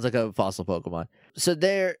absolutely sounds like a fossil Pokemon. So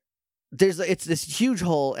it's this huge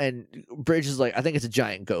hole, and Bridge is like, I think it's a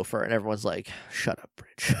giant gopher, and everyone's like, shut up,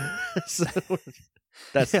 Bridge. So,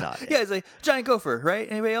 that's not it. Yeah, it's like giant gopher, right?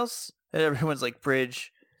 Anybody else? And everyone's like,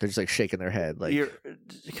 Bridge. They're just like shaking their head, like,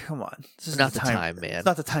 come on, this is not the time, man. It's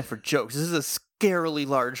not the time for jokes. This is a scarily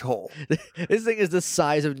large hole. This thing is the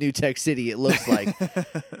size of New Tech City. It looks like.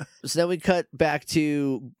 So then we cut back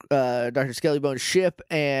to Dr. Skellybone's ship,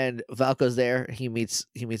 and Valko's there. He meets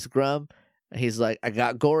Grum. And he's like, I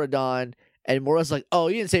got Gorodon, And Mora's like, oh,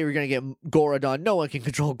 you didn't say you were going to get Gorodon. No one can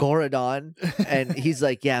control Gorodon. And he's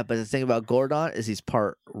like, yeah, but the thing about Gorodon is he's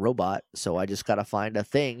part robot, so I just got to find a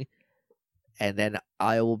thing, and then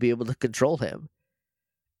I will be able to control him.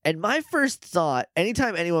 And my first thought,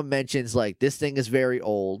 anytime anyone mentions, like, this thing is very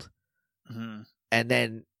old, and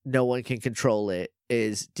then no one can control it,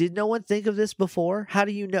 is, did no one think of this before? How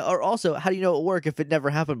do you know? Or also, how do you know it work if it never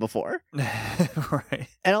happened before? Right.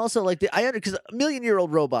 And also, like, because a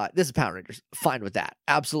million-year-old robot, this is Power Rangers, fine with that.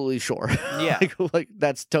 Absolutely sure. Yeah. like,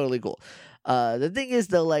 that's totally cool. The thing is,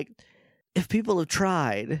 though, like, if people have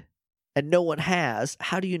tried and no one has,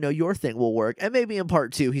 how do you know your thing will work? And maybe in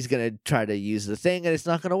part 2, he's going to try to use the thing and it's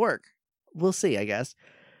not going to work. We'll see, I guess.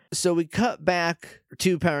 So we cut back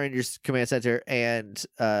to Power Rangers Command Center, and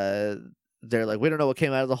they're like, we don't know what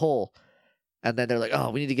came out of the hole. And then they're like, oh,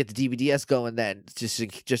 we need to get the DVDS going then, just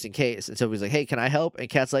in case. And so he's like, hey, can I help? And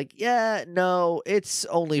Kat's like, yeah, no, it's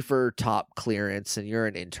only for top clearance, and you're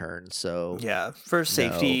an intern, so... Yeah, for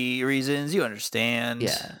safety reasons, you understand.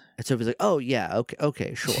 Yeah. And so he's like, oh, yeah,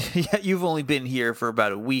 okay, sure. Yeah, you've only been here for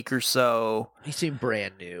about a week or so. You seem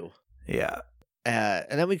brand new. Yeah.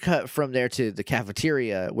 And then we cut from there to the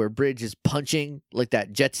cafeteria where Bridge is punching like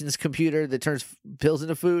that Jetsons computer that turns pills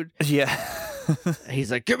into food. Yeah. He's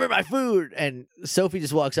like, give me my food. And Sophie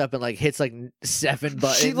just walks up and like hits like 7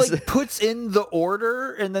 buttons. She like puts in the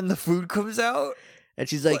order and then the food comes out. And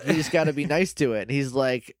she's like, you just got to be nice to it. And he's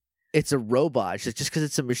like, it's a robot. She's like, just because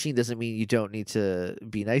it's a machine doesn't mean you don't need to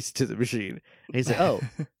be nice to the machine. And he's like, oh,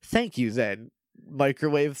 thank you then.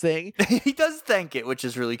 Microwave thing. He does thank it, which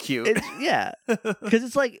is really cute. Yeah, because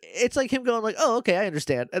it's like him going like, oh, okay, I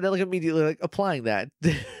understand, and then like immediately like applying that.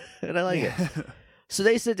 And I like it. So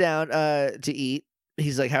they sit down to eat.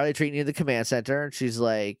 He's like, how are they treating you in the command center? And she's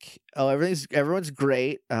like, oh, everyone's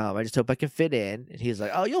great. I just hope I can fit in. And he's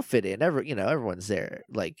like, oh, you'll fit in. Everyone's there,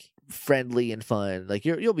 like friendly and fun. Like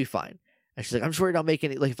you'll be fine. And she's like, I'm just worried I'll make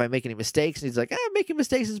any, like, if I make any mistakes. And he's like, making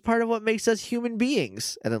mistakes is part of what makes us human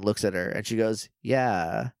beings. And then looks at her and she goes,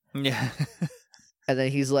 yeah. Yeah. And then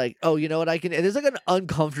he's like, oh, you know what I can, and there's like an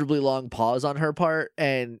uncomfortably long pause on her part.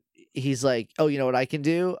 And he's like, oh, you know what I can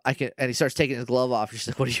do? I can, and he starts taking his glove off. She's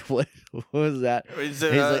like, what was that? He's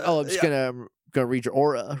like, oh, I'm just gonna read your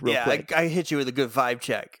aura real quick. I hit you with a good vibe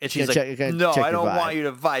check. And she's like, no, I don't want you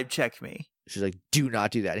to vibe check me. She's like, do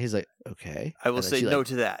not do that. And he's like, okay. I will say no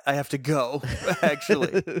to that. I have to go,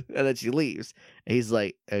 actually. And then she leaves. And he's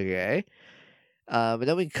like, okay. And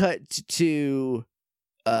then we cut to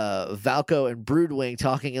Valko and Broodwing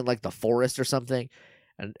talking in like the forest or something.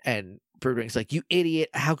 And Broodwing's like, you idiot.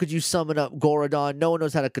 How could you summon up Gorodon? No one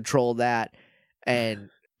knows how to control that. And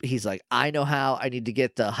he's like, I know how. I need to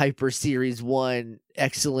get the Hyper Series 1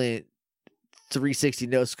 excellent 360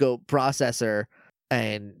 no scope processor.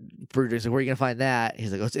 And Broodwing's like, where are you going to find that?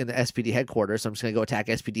 He's like, oh, it's in the SPD headquarters. So I'm just going to go attack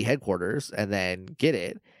SPD headquarters and then get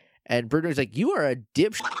it. And Broodwing's like, you are a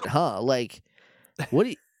dipshit, huh? Like, what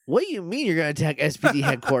do you mean you're going to attack SPD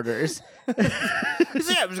headquarters? He's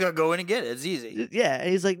like, I'm just going to go in and get it. It's easy. Yeah. And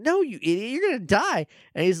he's like, no, you idiot. You're going to die.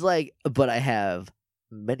 And he's like, but I have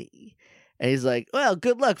money. And he's like, well,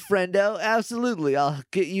 good luck, friendo. Absolutely. I'll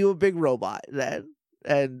get you a big robot then.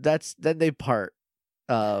 And then they part.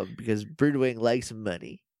 Because Broodwing likes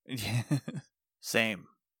money. Yeah. Same.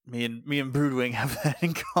 Me and Broodwing have that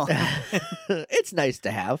in common. It's nice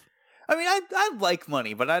to have. I mean, I like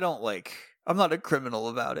money, but I don't like. I'm not a criminal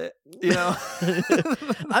about it. You know.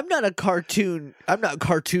 I'm not cartoon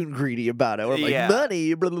greedy about it. Or like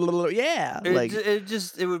money. Blah, blah, blah, yeah.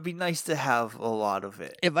 It would be nice to have a lot of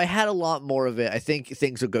it. If I had a lot more of it, I think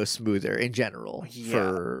things would go smoother in general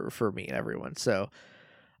for me and everyone. So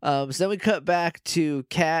then we cut back to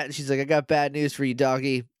Kat. She's like, I got bad news for you,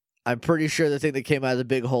 doggy. I'm pretty sure the thing that came out of the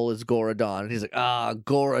big hole is Gorodon. And he's like,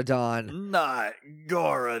 Gorodon. Not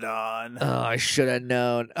Gorodon. Oh, I should have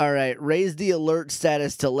known. All right, raise the alert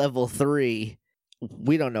status to level 3.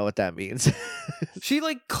 We don't know what that means. She,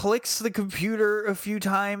 like, clicks the computer a few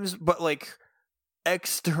times, but, like,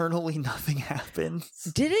 externally nothing happens.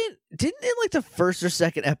 Didn't in, like, the first or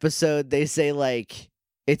second episode, they say, like,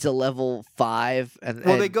 it's a level 5,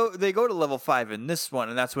 they go to level 5 in this one,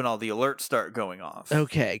 and that's when all the alerts start going off.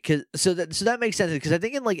 Okay, so that makes sense because I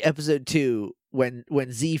think in like episode 2 when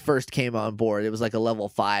Z first came on board, it was like a level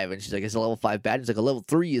 5, and she's like, "Is a level 5 bad?" And he's like, "A level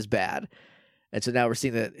 3 is bad," And so now we're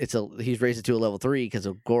seeing that he's raised it to a level 3 because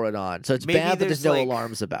of Gorodon. So it's Maybe bad, but there's no like,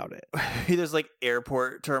 alarms about it. There's like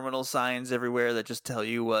airport terminal signs everywhere that just tell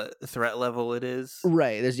you what threat level it is.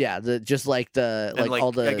 Right. There's just like the and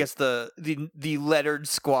all the I guess the lettered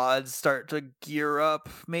squads start to gear up.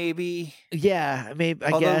 Maybe. Yeah. Maybe.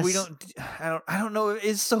 I Although guess we don't. I don't know.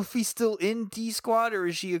 Is Sophie still in D Squad or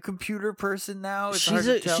is she a computer person now? It's hard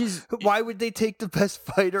to tell. Why would they take the best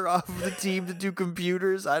fighter off of the team to do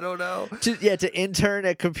computers? I don't know. To intern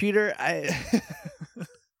at computer.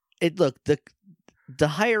 The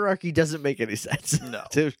hierarchy doesn't make any sense. No.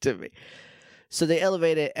 to me. So they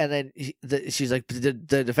elevate it, and then she's like, the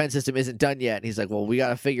defense system isn't done yet. And he's like, well, we got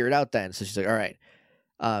to figure it out then. So she's like, all right.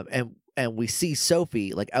 And we see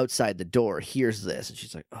Sophie like outside the door hears this, and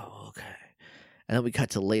she's like, oh, okay. And then we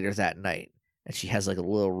cut to later that night, and she has like a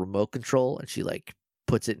little remote control, and she like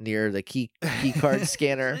puts it near the key card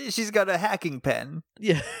scanner. She's got a hacking pen.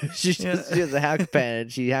 Yeah, she has a hack pen,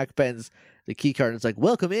 and she hack pens the key card, and it's like,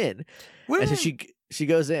 welcome in. And so she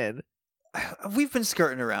goes in. We've been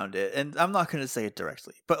skirting around it, and I'm not going to say it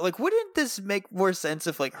directly, but like, wouldn't this make more sense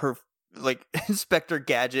if like her like Inspector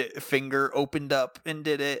Gadget finger opened up and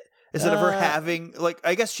did it instead of her having like,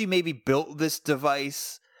 I guess she maybe built this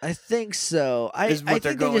device. I think so. I think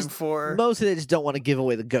they're going for. Most of they just don't want to give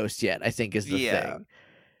away the ghost yet, I think is the thing.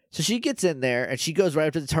 So she gets in there and she goes right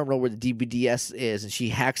up to the terminal where the DBDS is and she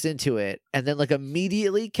hacks into it. And then like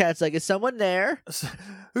immediately Kat's like, is someone there?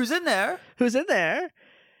 Who's in there? Who's in there?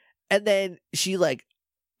 And then she like,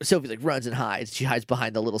 Sophie like runs and hides. She hides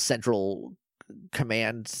behind the little central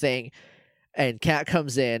command thing. And Kat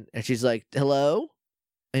comes in and she's like, hello?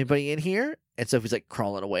 Anybody in here? And Sophie's like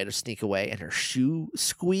crawling away to sneak away, and her shoe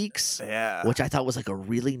squeaks. Yeah. Which I thought was like a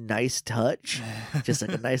really nice touch. Just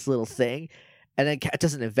like a nice little thing. And then Kat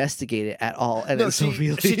doesn't investigate it at all. And then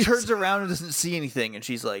Sophie she turns around and doesn't see anything, and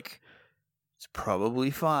she's like, it's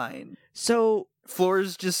probably fine. So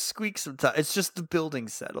floors just squeak sometimes. It's just the building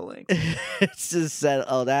settling. It's just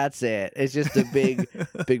oh, that's it. It's just a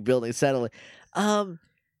big building settling.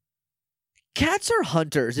 Cats are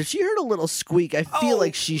hunters. If she heard a little squeak, I feel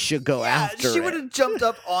like she should go after it. She would have jumped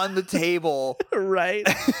up on the table. Right?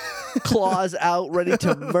 Claws out, ready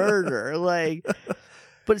to murder. Like,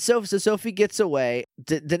 but so Sophie gets away.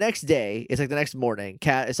 The next day, it's like the next morning,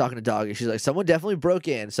 Kat is talking to Doggy. She's like, someone definitely broke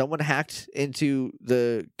in. Someone hacked into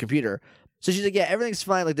the computer. So she's like, yeah, everything's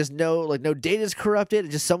fine. Like, there's no data's corrupted.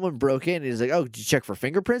 It's just someone broke in. And he's like, oh, did you check for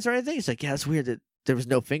fingerprints or anything? He's like, yeah, it's weird that there was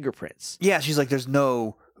no fingerprints. Yeah, she's like, there's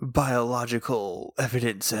no biological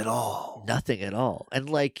evidence at all. Nothing at all. And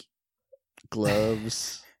like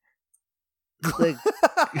gloves. Like,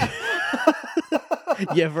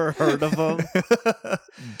 you ever heard of them?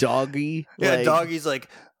 Doggy. Yeah, Doggy's like,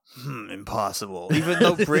 impossible. Even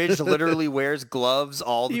though Bridge literally wears gloves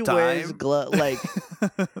all the time. Wears like,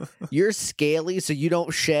 you're scaly, so you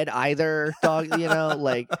don't shed either, dog.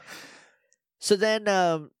 Like. So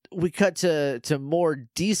then we cut to more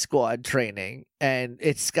D Squad training, and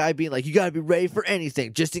it's Sky being like, you gotta be ready for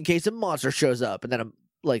anything, just in case a monster shows up. And then I'm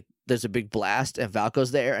like, there's a big blast, and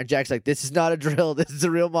Valko's there, and Jack's like, this is not a drill, this is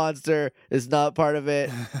a real monster, it's not part of it.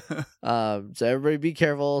 So everybody be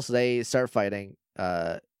careful. So they start fighting.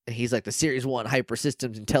 He's like the Series 1 Hyper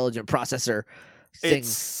Systems Intelligent Processor thing.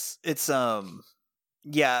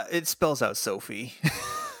 Yeah, it spells out Sophie.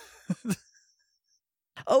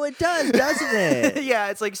 Oh, it does, doesn't it? Yeah,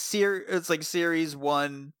 it's like Series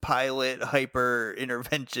 1 Pilot Hyper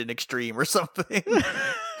Intervention Extreme or something.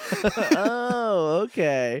 Oh,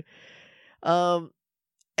 okay.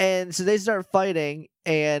 And so they start fighting,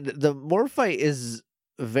 and the more fight is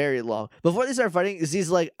very long. Before they start fighting,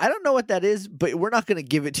 Z's like, I don't know what that is, but we're not going to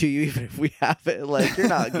give it to you even if we have it. Like, you're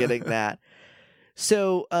not getting that.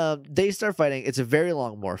 So they start fighting. It's a very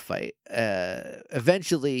long more fight.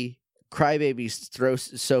 Eventually, Crybaby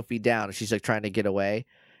throws Sophie down, and she's like trying to get away.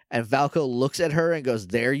 And Valko looks at her and goes,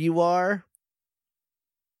 there you are.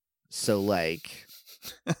 So like,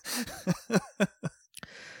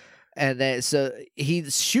 and then so he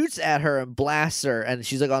shoots at her and blasts her, and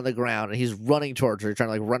she's like on the ground, and he's running towards her, trying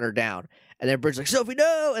to like run her down. And then Bridge's like, Sophie,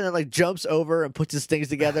 no! And then like jumps over and puts his things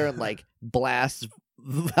together and like blasts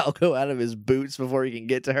Valko out of his boots before he can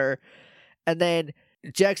get to her. And then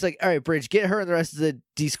Jack's like, all right, Bridge, get her and the rest of the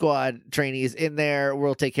D Squad trainees in there.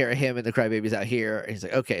 We'll take care of him and the Crybabies out here. And he's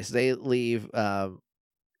like, okay. So they leave.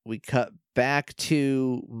 We cut back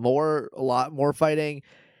to a lot more fighting.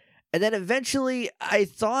 And then eventually, I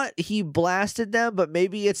thought he blasted them, but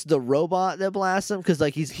maybe it's the robot that blasts them because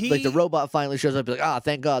like like the robot finally shows up, like,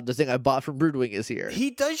 thank God, the thing I bought from Broodwing is here.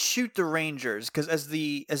 He does shoot the Rangers because as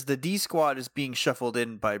the D squad is being shuffled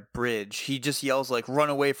in by Bridge, he just yells like, "Run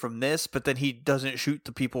away from this!" But then he doesn't shoot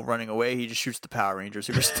the people running away. He just shoots the Power Rangers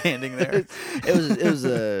who are standing there. it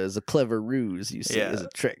was a clever ruse, you see, it was a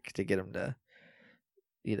trick to get him to,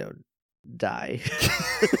 die.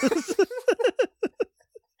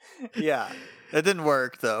 Yeah, it didn't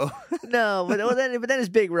work though. No, but then his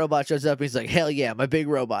big robot shows up. And he's like, "Hell yeah, my big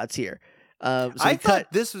robot's here." So I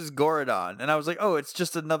thought this was Gorodon, and I was like, "Oh, it's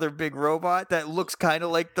just another big robot that looks kind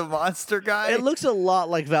of like the monster guy." It looks a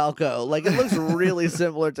lot like Valko. Like it looks really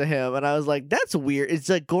similar to him, and I was like, "That's weird." It's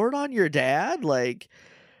like Gorodon, your dad, like.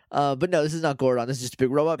 But no, this is not Gorodon. This is just a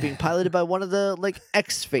big robot being piloted by one of the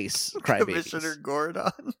X-Face crybabies. Commissioner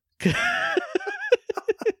Gorodon.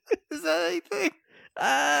 Is that anything?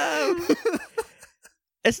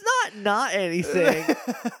 It's not anything.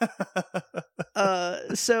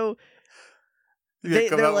 So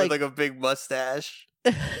they're out with a big mustache.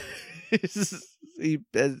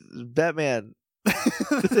 Batman.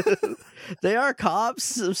 They are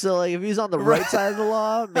cops, so if he's on the right side of the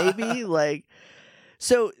law, maybe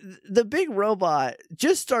So the big robot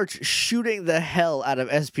just starts shooting the hell out of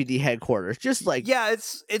SPD headquarters,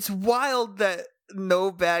 it's wild that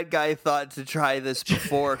no bad guy thought to try this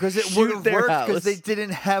before because it would have worked because they didn't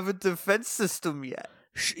have a defense system yet.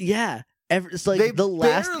 Yeah, it's like they the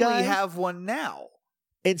last guy barely have one now.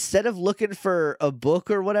 Instead of looking for a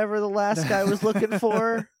book or whatever the last guy was looking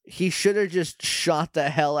for, he should have just shot the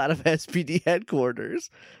hell out of SPD headquarters.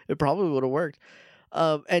 It probably would have worked.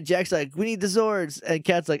 And Jack's like, "We need the Zords," and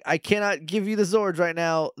Cat's like, "I cannot give you the Zords right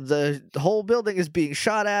now. The whole building is being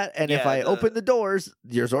shot at, and if I open the doors,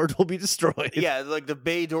 your Zords will be destroyed." Yeah, like the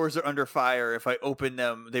bay doors are under fire. If I open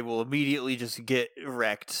them, they will immediately just get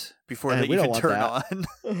wrecked before they even turn on.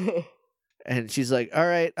 And she's like, "All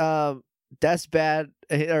right, that's bad."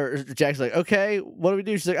 Or Jack's like, "Okay, what do we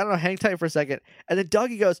do?" She's like, "I don't know, hang tight for a second." And then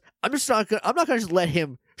Doggy goes, I'm not gonna just let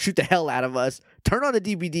him shoot the hell out of us. Turn on the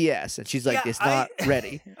DBDS." And she's like, "It's not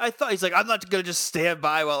ready." I thought he's like, "I'm not gonna just stand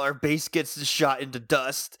by while our base gets shot into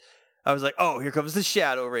dust." I was like, "Oh, here comes the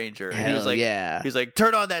Shadow Ranger." And he was like, he's like,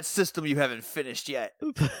 "Turn on that system you haven't finished yet."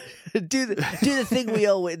 do the thing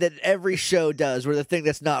that every show does, where the thing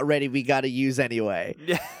that's not ready we got to use anyway.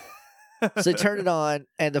 Yeah. So turn it on,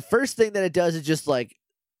 and the first thing that it does is just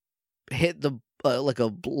hit the like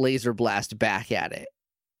a laser blast back at it,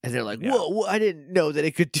 and they're like, "Whoa, I didn't know that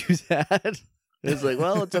it could do that." It's like,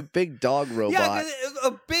 well, it's a big dog robot. Yeah,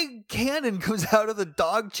 a big cannon comes out of the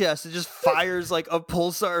dog chest and just fires like a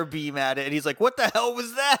pulsar beam at it, and he's like, "What the hell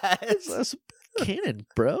was that?" That's a cannon,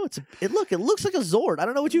 bro. It looks like a Zord. I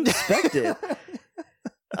don't know what you expected.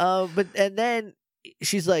 And then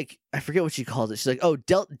she's like, I forget what she calls it. She's like, "Oh,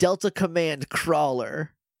 Delta Command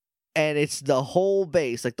Crawler." And it's the whole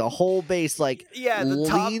base, leans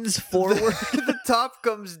forward. The top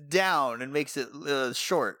comes down and makes it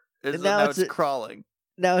short. And now it's crawling.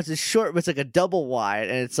 Now it's a short, but it's like a double wide,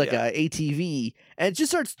 and it's like a ATV, and it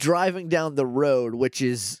just starts driving down the road, which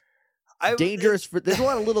is dangerous. There's a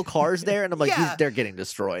lot of little cars there, and I'm like, they're getting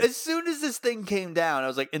destroyed. As soon as this thing came down, I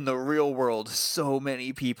was like, in the real world, so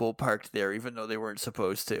many people parked there, even though they weren't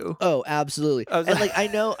supposed to. Oh, absolutely. I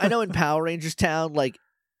know in Power Rangers Town,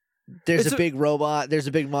 there's a big robot, there's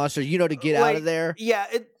a big monster, to get out of there. Yeah,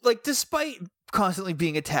 despite constantly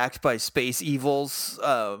being attacked by space evils,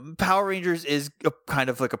 Power Rangers is kind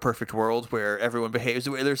of like a perfect world where everyone behaves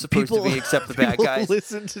the way they're supposed to be, except the bad guys.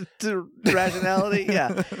 Listen to rationality,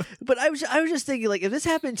 yeah. But I was just thinking, if this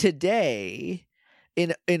happened today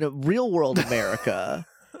in a real world America,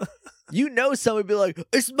 someone would be like,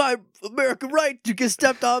 "It's my American right to get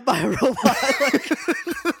stepped on by a robot."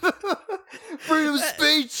 Freedom of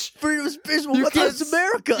speech. Freedom of speech. Well, that's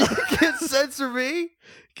America. You can't censor me.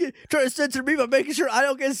 Try to censor me by making sure I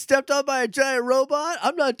don't get stepped on by a giant robot.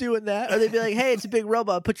 I'm not doing that. Or they'd be like, "Hey, it's a big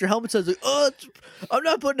robot. Put your helmet on." Like, I'm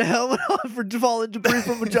not putting a helmet on for falling debris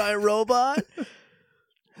from a giant robot.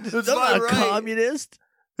 I'm not a communist.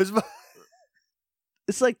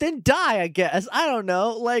 It's like, then die, I guess. I don't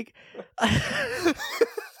know.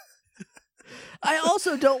 I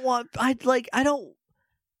also don't want. I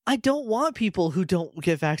don't want people who don't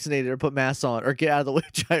get vaccinated or put masks on or get out of the way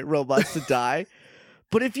of giant robots to die.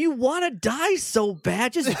 But if you want to die so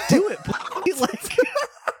bad, just do it.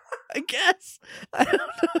 I guess. I don't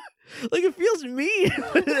know. It feels mean.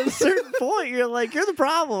 But at a certain point, you're like, you're the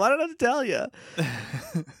problem. I don't know what to tell you.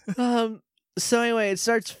 So anyway, it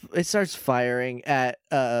starts firing at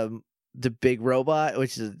the big robot,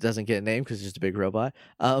 which doesn't get a name because it's just a big robot.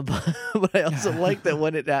 But I also like that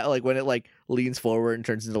when it leans forward and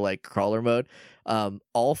turns into like crawler mode.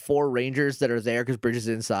 All 4 Rangers that are there because Bridge is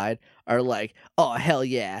inside are like, oh hell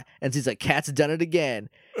yeah, and he's like, Cat's done it again,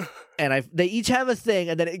 and they each have a thing,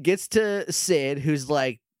 and then it gets to Sid, who's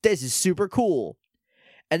like, this is super cool,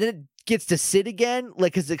 and then it gets to Sid again,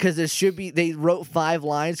 like because there should be, they wrote 5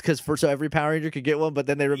 lines so every Power Ranger could get one, but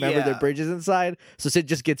then they remember their Bridge is inside, so Sid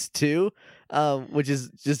just gets 2, which is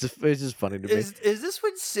just it's just funny to me. Is this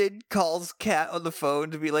when Sid calls Cat on the phone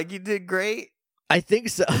to be like, you did great? I think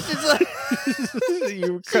so. She's like,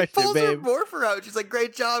 you she crushed pulls it, her babe. morpher out. She's like,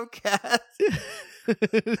 great job, Cat.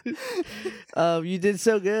 You did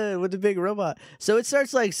so good with the big robot. So it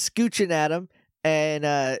starts like scooching at him,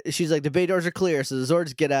 and she's like, the bay doors are clear, so the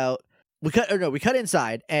Zords get out. We cut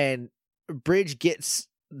inside, and Bridge gets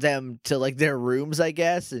them to like their rooms, I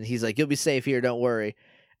guess, and he's like, you'll be safe here, don't worry.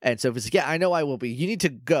 And Sophie's like, yeah, I know I will be. You need to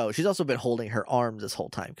go. She's also been holding her arm this whole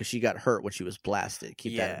time because she got hurt when she was blasted.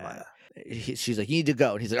 Keep that in mind. She's like, you need to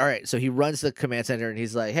go. And he's like, all right. So he runs to the command center and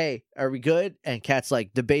he's like, hey, are we good? And Cat's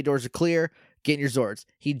like, the bay doors are clear. Get in your Zords.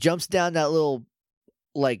 He jumps down that little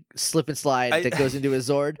like slip and slide that goes into his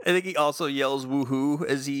Zord. I think he also yells woohoo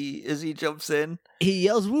as he jumps in. He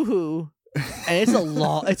yells woohoo. And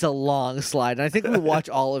it's a long slide. And I think we watch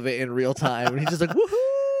all of it in real time. And he's just like,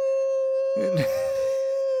 woohoo.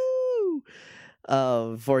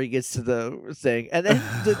 Before he gets to the thing, and then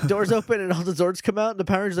the doors open and all the Zords come out, and the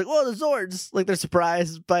Power Rangers like, "Whoa, the Zords!" Like they're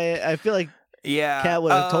surprised by it. I feel like Cat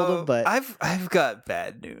would have told him, but I've got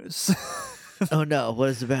bad news. Oh no, what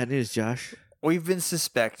is the bad news, Josh? We've been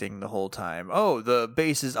suspecting the whole time. Oh, the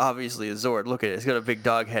base is obviously a Zord. Look at it; it's got a big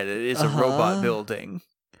dog head. It is a robot building.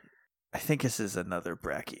 I think this is another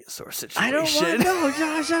Brachiosaur situation. I don't want to know,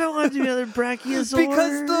 Josh. I don't want to be another Brachiosaur.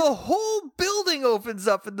 Because the whole building opens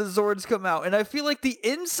up and the Zords come out. And I feel like the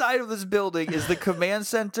inside of this building is the command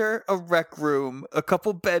center, a rec room, a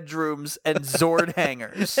couple bedrooms, and Zord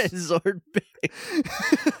hangars. And Zord base.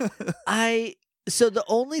 So the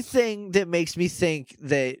only thing that makes me think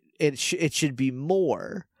that it should be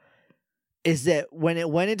more is that when it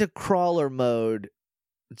went into crawler mode,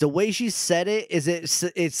 the way she said it is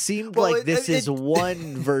it seemed like this is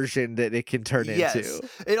one version that it can turn into.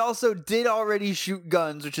 It also did already shoot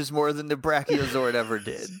guns, which is more than the Brachiosaur ever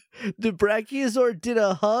did. The Brachiosaur did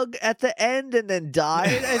a hug at the end and then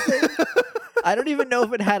died, I think. I don't even know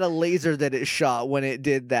if it had a laser that it shot when it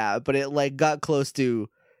did that, but it like got close to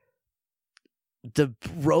the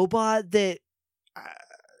robot that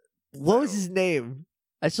what was his name?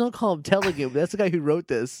 I still don't call him Telegum. That's the guy who wrote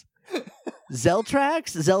this.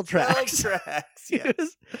 Zeltrax,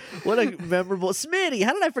 yes. What a memorable Smitty.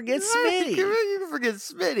 How did I forget Smitty? You can forget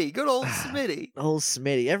Smitty. Good old Smitty. Old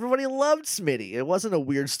Smitty. Everybody loved Smitty. It wasn't a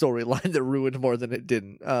weird storyline that ruined more than it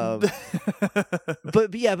didn't. But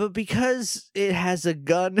because it has a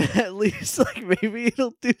gun, at least like maybe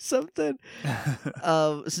it'll do something.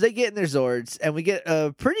 So they get in their Zords, and we get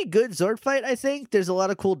a pretty good Zord fight. I think there's a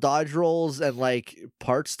lot of cool dodge rolls and like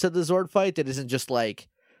parts to the Zord fight that isn't just like,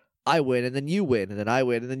 I win and then you win and then I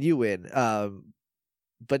win and then you win.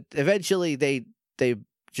 But eventually they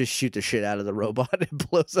just shoot the shit out of the robot and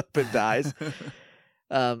blows up and dies.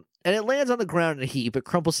 And it lands on the ground in a heap. It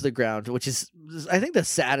crumples to the ground, which is, I think, the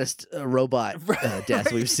saddest robot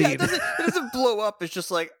death we've seen. Yeah, it doesn't blow up. It's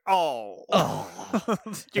just like, oh.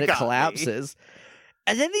 And it collapses.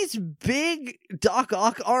 And then these big Doc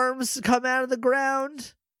Ock arms come out of the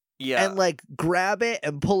ground. Yeah. And like grab it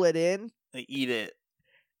and pull it in. They eat it.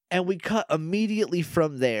 And we cut immediately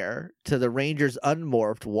from there to the Rangers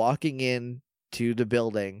unmorphed walking in to the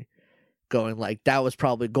building going like, that was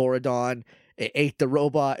probably Gorodon. It ate the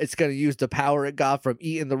robot. It's going to use the power it got from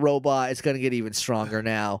eating the robot. It's going to get even stronger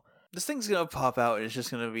now. This thing's going to pop out and it's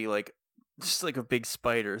just going to be like, just like a big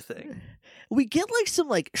spider thing. We get like some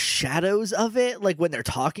like shadows of it, like when they're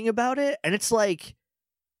talking about it. And it's like,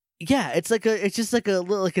 yeah, it's just like a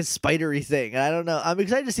little, like a spidery thing. I don't know. I'm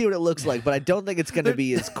excited to see what it looks like, but I don't think it's going to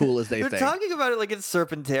be as cool as they think. They're talking about it like it's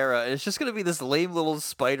Serpentera, and it's just going to be this lame little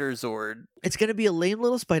spider Zord. It's going to be a lame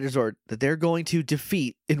little spider Zord that they're going to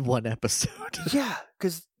defeat in one episode. Yeah,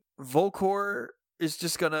 because Volcor is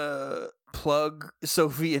just going to plug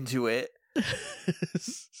Sophie into it.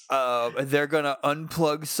 And they're going to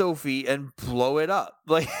unplug Sophie and blow it up.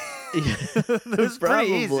 Like, it was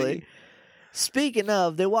pretty easy. Speaking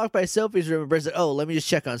of, they walk by Sophie's room and Britt's like, oh, let me just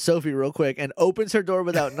check on Sophie real quick, and opens her door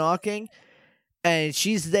without knocking. And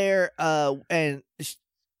she's there, and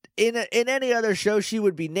In any other show, she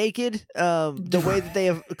would be naked, the way that they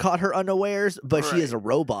have caught her unawares, but she is a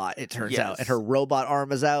robot, it turns out, and her robot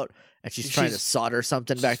arm is out, and she's trying to solder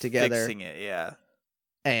something back together. Fixing it, yeah.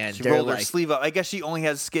 And she rolled her sleeve up. I guess she only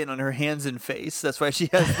has skin on her hands and face. That's why she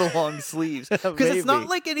has the long sleeves. Because it's not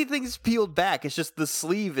like anything's peeled back. It's just the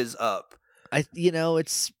sleeve is up.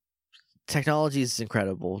 It's technology is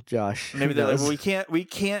incredible, Josh. Maybe they're like, well, we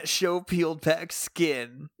can't show peeled back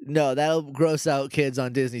skin. No, that'll gross out kids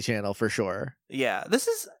on Disney Channel for sure. Yeah, this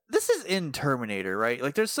is in Terminator, right?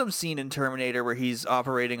 Like, there's some scene in Terminator where he's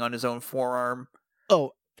operating on his own forearm.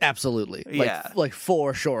 Oh, absolutely. Yeah. Like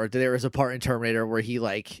for sure. There is a part in Terminator where he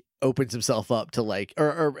like opens himself up to like,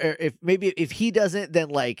 or if he doesn't, then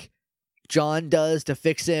like John does to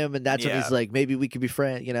fix him, and that's when he's like, maybe we could be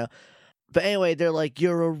friends, But anyway, they're like,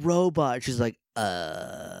 you're a robot. She's like,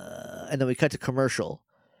 and then we cut to commercial,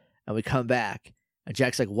 and we come back, and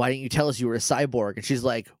Jack's like, why didn't you tell us you were a cyborg? And she's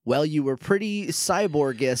like, well, you were pretty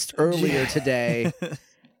cyborgist earlier today.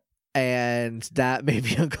 And that made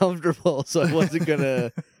me uncomfortable, so I wasn't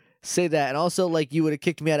gonna say that. And also, like, you would have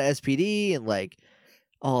kicked me out of SPD and like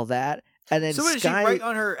all that. And then so what did she write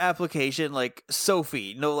on her application? Like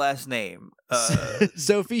Sophie, no last name.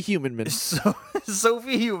 Sophie Humanman.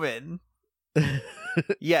 Sophie Human.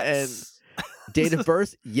 Yes. And date of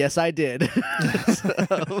birth? Yes, I did.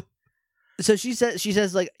 So she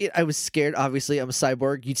says like, I was scared. Obviously, I'm a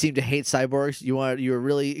cyborg. You seem to hate cyborgs. You were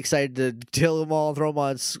really excited to kill them all and throw them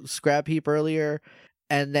on scrap heap earlier.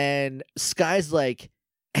 And then Sky's like,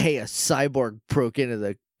 hey, a cyborg broke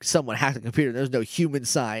into someone hacked the computer. There's no human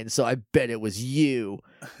sign, so I bet it was you.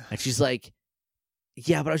 And she's like,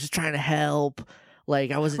 yeah, but I was just trying to help. Like,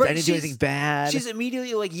 I didn't do anything bad. She's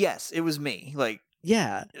immediately like, yes, it was me. Like,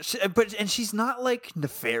 yeah, and she's not like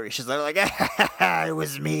nefarious. She's like, it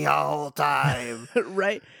was me all whole time,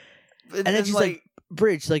 right? And then she's like,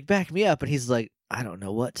 Bridge, like, back me up. And he's like, I don't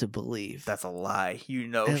know what to believe. That's a lie.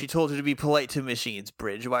 She told her to be polite to machines.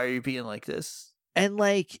 Bridge, why are you being like this? And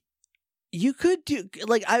like, you could do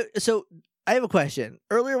like I have a question.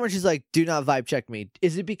 Earlier when she's like, do not vibe check me,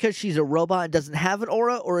 is it because she's a robot and doesn't have an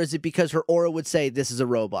aura, or is it because her aura would say this is a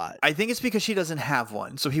robot? I think it's because she doesn't have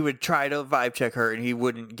one. So he would try to vibe check her and he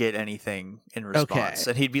wouldn't get anything in response.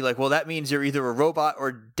 Okay. And he'd be like, well, that means you're either a robot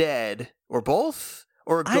or dead, or both,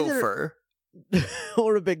 or a gopher.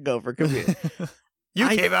 Or a big gopher. Come here. You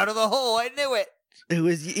came out of the hole. I knew it. It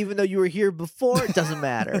was, even though you were here before, it doesn't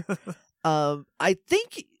matter. I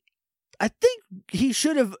think he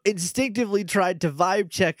should have instinctively tried to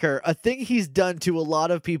vibe check her, a thing he's done to a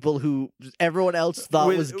lot of people who everyone else thought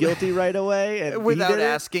was guilty right away, and without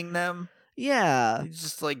asking them. Yeah, he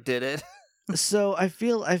just like did it. So I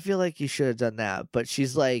feel like you should have done that, but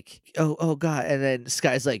she's like, oh god, and then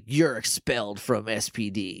Sky's like, you're expelled from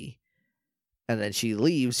SPD. And then she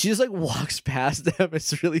leaves. She just like walks past them.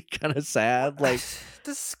 It's really kind of sad. Like,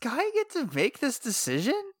 does Sky get to make this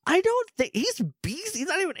decision? I don't think he's B. He's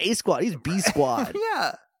not even A squad. He's B squad.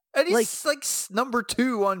 Yeah, and he's like number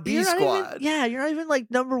 2 on B squad. You're not even like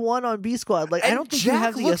number 1 on B squad. Like, and I don't think Jack you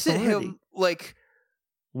have the looks authority. at him like,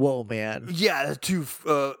 whoa, man. Yeah,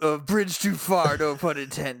 bridge too far. No pun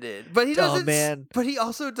intended. But he doesn't. Oh, man. But he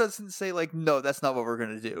also doesn't say like, no, that's not what we're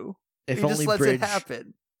gonna do. If he only just lets Bridge, it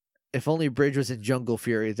happen. If only Bridge was in Jungle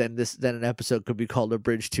Fury, then an episode could be called A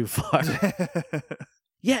Bridge Too Far.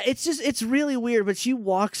 Yeah, it's really weird, but she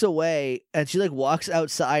walks away and she like walks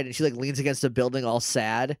outside and she like leans against a building all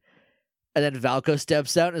sad. And then Valko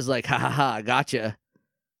steps out and is like, ha ha ha, gotcha.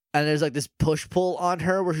 And there's like this push pull on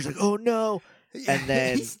her where she's like, oh no. And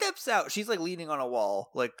then he steps out. She's like leaning on a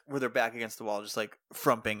wall, like with her back against the wall, just like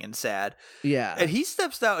frumping and sad. Yeah. And he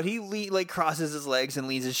steps out. He like crosses his legs and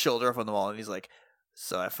leans his shoulder up on the wall, and he's like,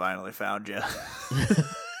 so I finally found you.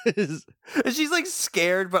 And she's like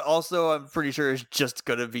scared, but also I'm pretty sure is just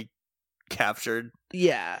gonna be captured.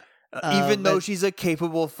 Yeah. Even though she's a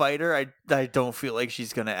capable fighter, I don't feel like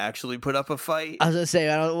she's gonna actually put up a fight. I was gonna say,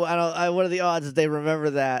 what are the odds that they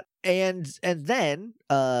remember that? And then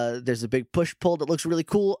there's a big push pull that looks really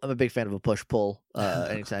cool. I'm a big fan of a push pull.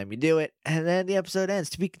 Anytime you do it, and then the episode ends.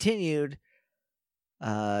 To be continued.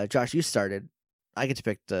 Josh, you started. I get to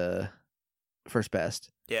pick the first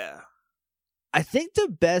best. Yeah. I think the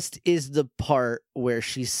best is the part where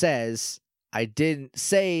she says, I didn't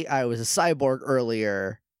say I was a cyborg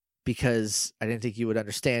earlier because I didn't think you would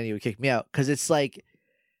understand. You would kick me out. Because it's like,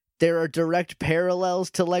 there are direct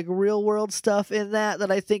parallels to like real world stuff in that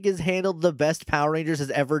I think is handled the best. Power Rangers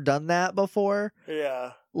has ever done that before.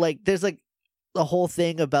 Yeah. Like, there's like the whole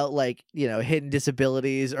thing about like, hidden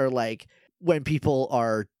disabilities, or like when people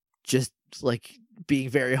are just like being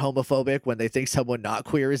very homophobic when they think someone not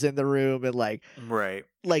queer is in the room, and like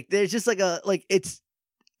there's just like it's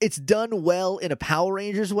done well in a Power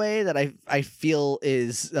Rangers way that I feel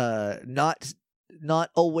is not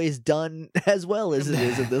always done as well as it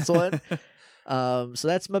is in this one. So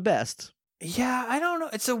that's my best. Yeah, I don't know.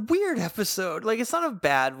 It's a weird episode. Like, it's not a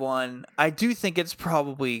bad one. I do think it's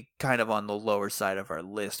probably kind of on the lower side of our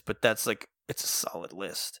list, but that's like, it's a solid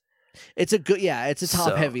list. It's a good, it's a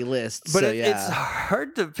top heavy list. But so, it's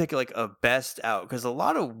hard to pick like a best out because a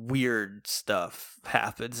lot of weird stuff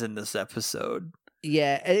happens in this episode.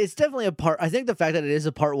 Yeah, it's definitely a part. I think the fact that it is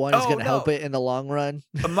a part one is going to help it in the long run.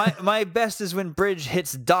 my best is when Bridge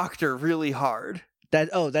hits Doctor really hard. That's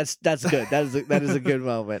good. That is a good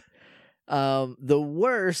moment. The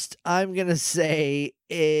worst I'm gonna say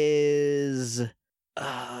is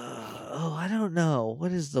I don't know.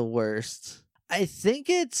 What is the worst? I think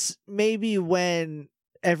it's maybe when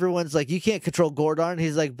everyone's like, you can't control Gordon.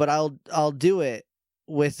 He's like, but I'll do it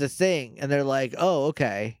with the thing, and they're like, oh,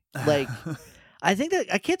 okay. Like, I think that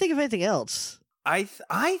I can't think of anything else.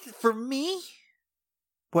 For me,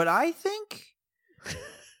 what I think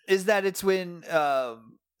is that it's when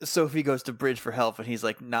Sophie goes to Bridge for help, and he's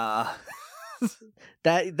like, nah.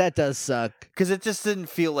 That does suck. Because it just didn't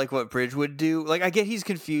feel like what Bridge would do. Like, I get he's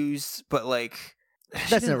confused, but like...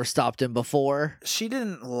 That's never stopped him before. She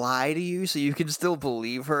didn't lie to you, so you can still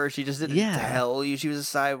believe her. She just didn't tell you she was a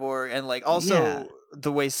cyborg. And like, also... The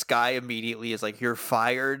way Sky immediately is like, you're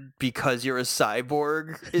fired because you're a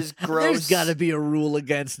cyborg is gross. There's got to be a rule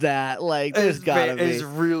against that. Like, there's got to be. It's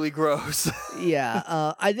really gross.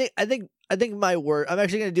 Yeah. I think my worst. I'm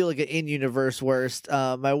actually gonna do like an in-universe worst.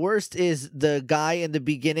 My worst is the guy in the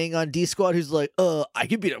beginning on D Squad who's like, I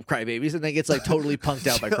can beat up crybabies, and then gets like totally punked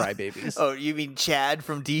out by crybabies. Oh, you mean Chad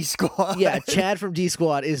from D Squad? Yeah, Chad from D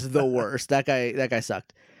Squad is the worst. That guy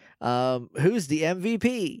sucked. Who's the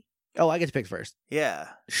MVP? Oh, I get to pick first. Yeah.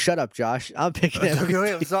 Shut up, Josh. I'm picking MVP.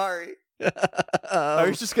 Okay, I'm sorry. I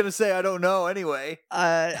was just gonna say I don't know anyway.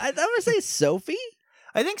 I'm gonna say Sophie.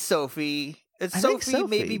 I think Sophie. It's Sophie,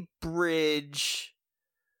 maybe Bridge,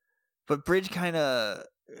 but Bridge kind of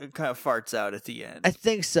farts out at the end. I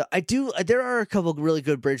think so. I do. There are a couple really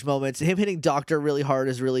good Bridge moments. Him hitting Doctor really hard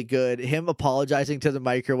is really good. Him apologizing to the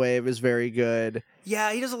microwave is very good.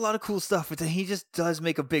 Yeah, he does a lot of cool stuff, but then he just does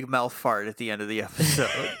make a big mouth fart at the end of the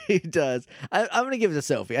episode. He does. I'm going to give it to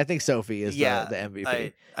Sophie. I think Sophie is the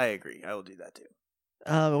MVP. I agree. I will do that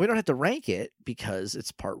too. We don't have to rank it because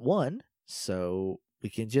it's part one, so we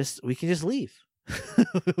can just leave.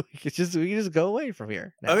 we can just go away from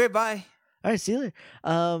here now. Okay, bye. All right, see you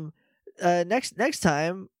later. Next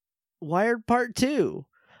time, Wired Part 2.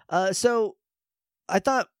 So I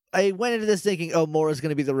thought I went into this thinking, oh, Mora's going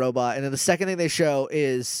to be the robot, and then the second thing they show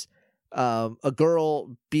is a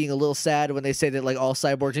girl being a little sad when they say that like all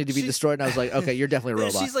cyborgs need to be destroyed, and I was like, okay, you're definitely a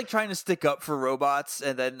robot. She's like trying to stick up for robots,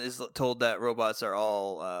 and then is told that robots are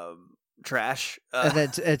all trash. And then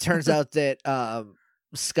it turns out that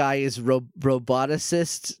Sky is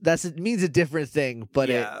roboticist. It means a different thing, but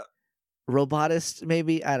robotist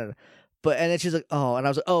maybe, I don't know. But and then she's like, oh, and I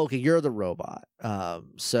was like, oh, okay, you're the robot.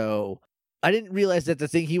 So I didn't realize that the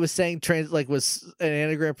thing he was saying was an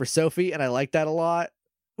anagram for Sophie, and I like that a lot.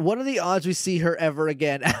 What are the odds we see her ever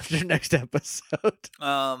again after next episode?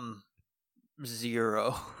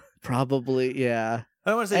 0. Probably, yeah. I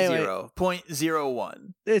don't want to say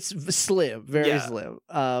 0.01. It's slim, very slim.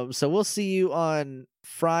 So we'll see you on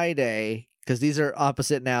Friday, because these are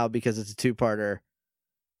opposite now because it's a two-parter.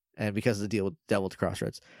 And because of the deal with Devil at the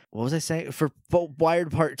Crossroads. What was I saying? For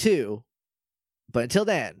Wired Part 2. But until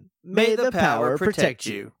then, may the power protect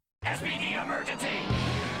you. SPD emergency!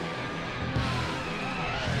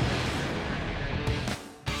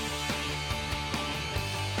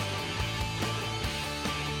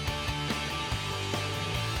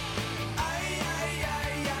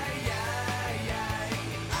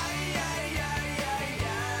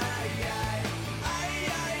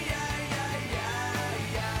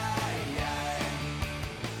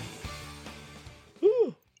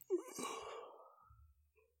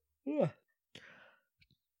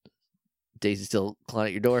 Daisy still clawing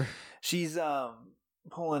at your door? She's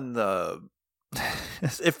pulling the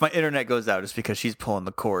if my internet goes out, it's because she's pulling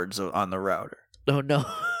the cords on the router. Oh no.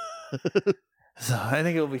 So I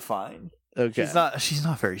think it'll be fine. Okay. She's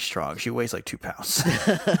not very strong. She weighs like 2 pounds.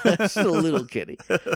 She's a little kitty.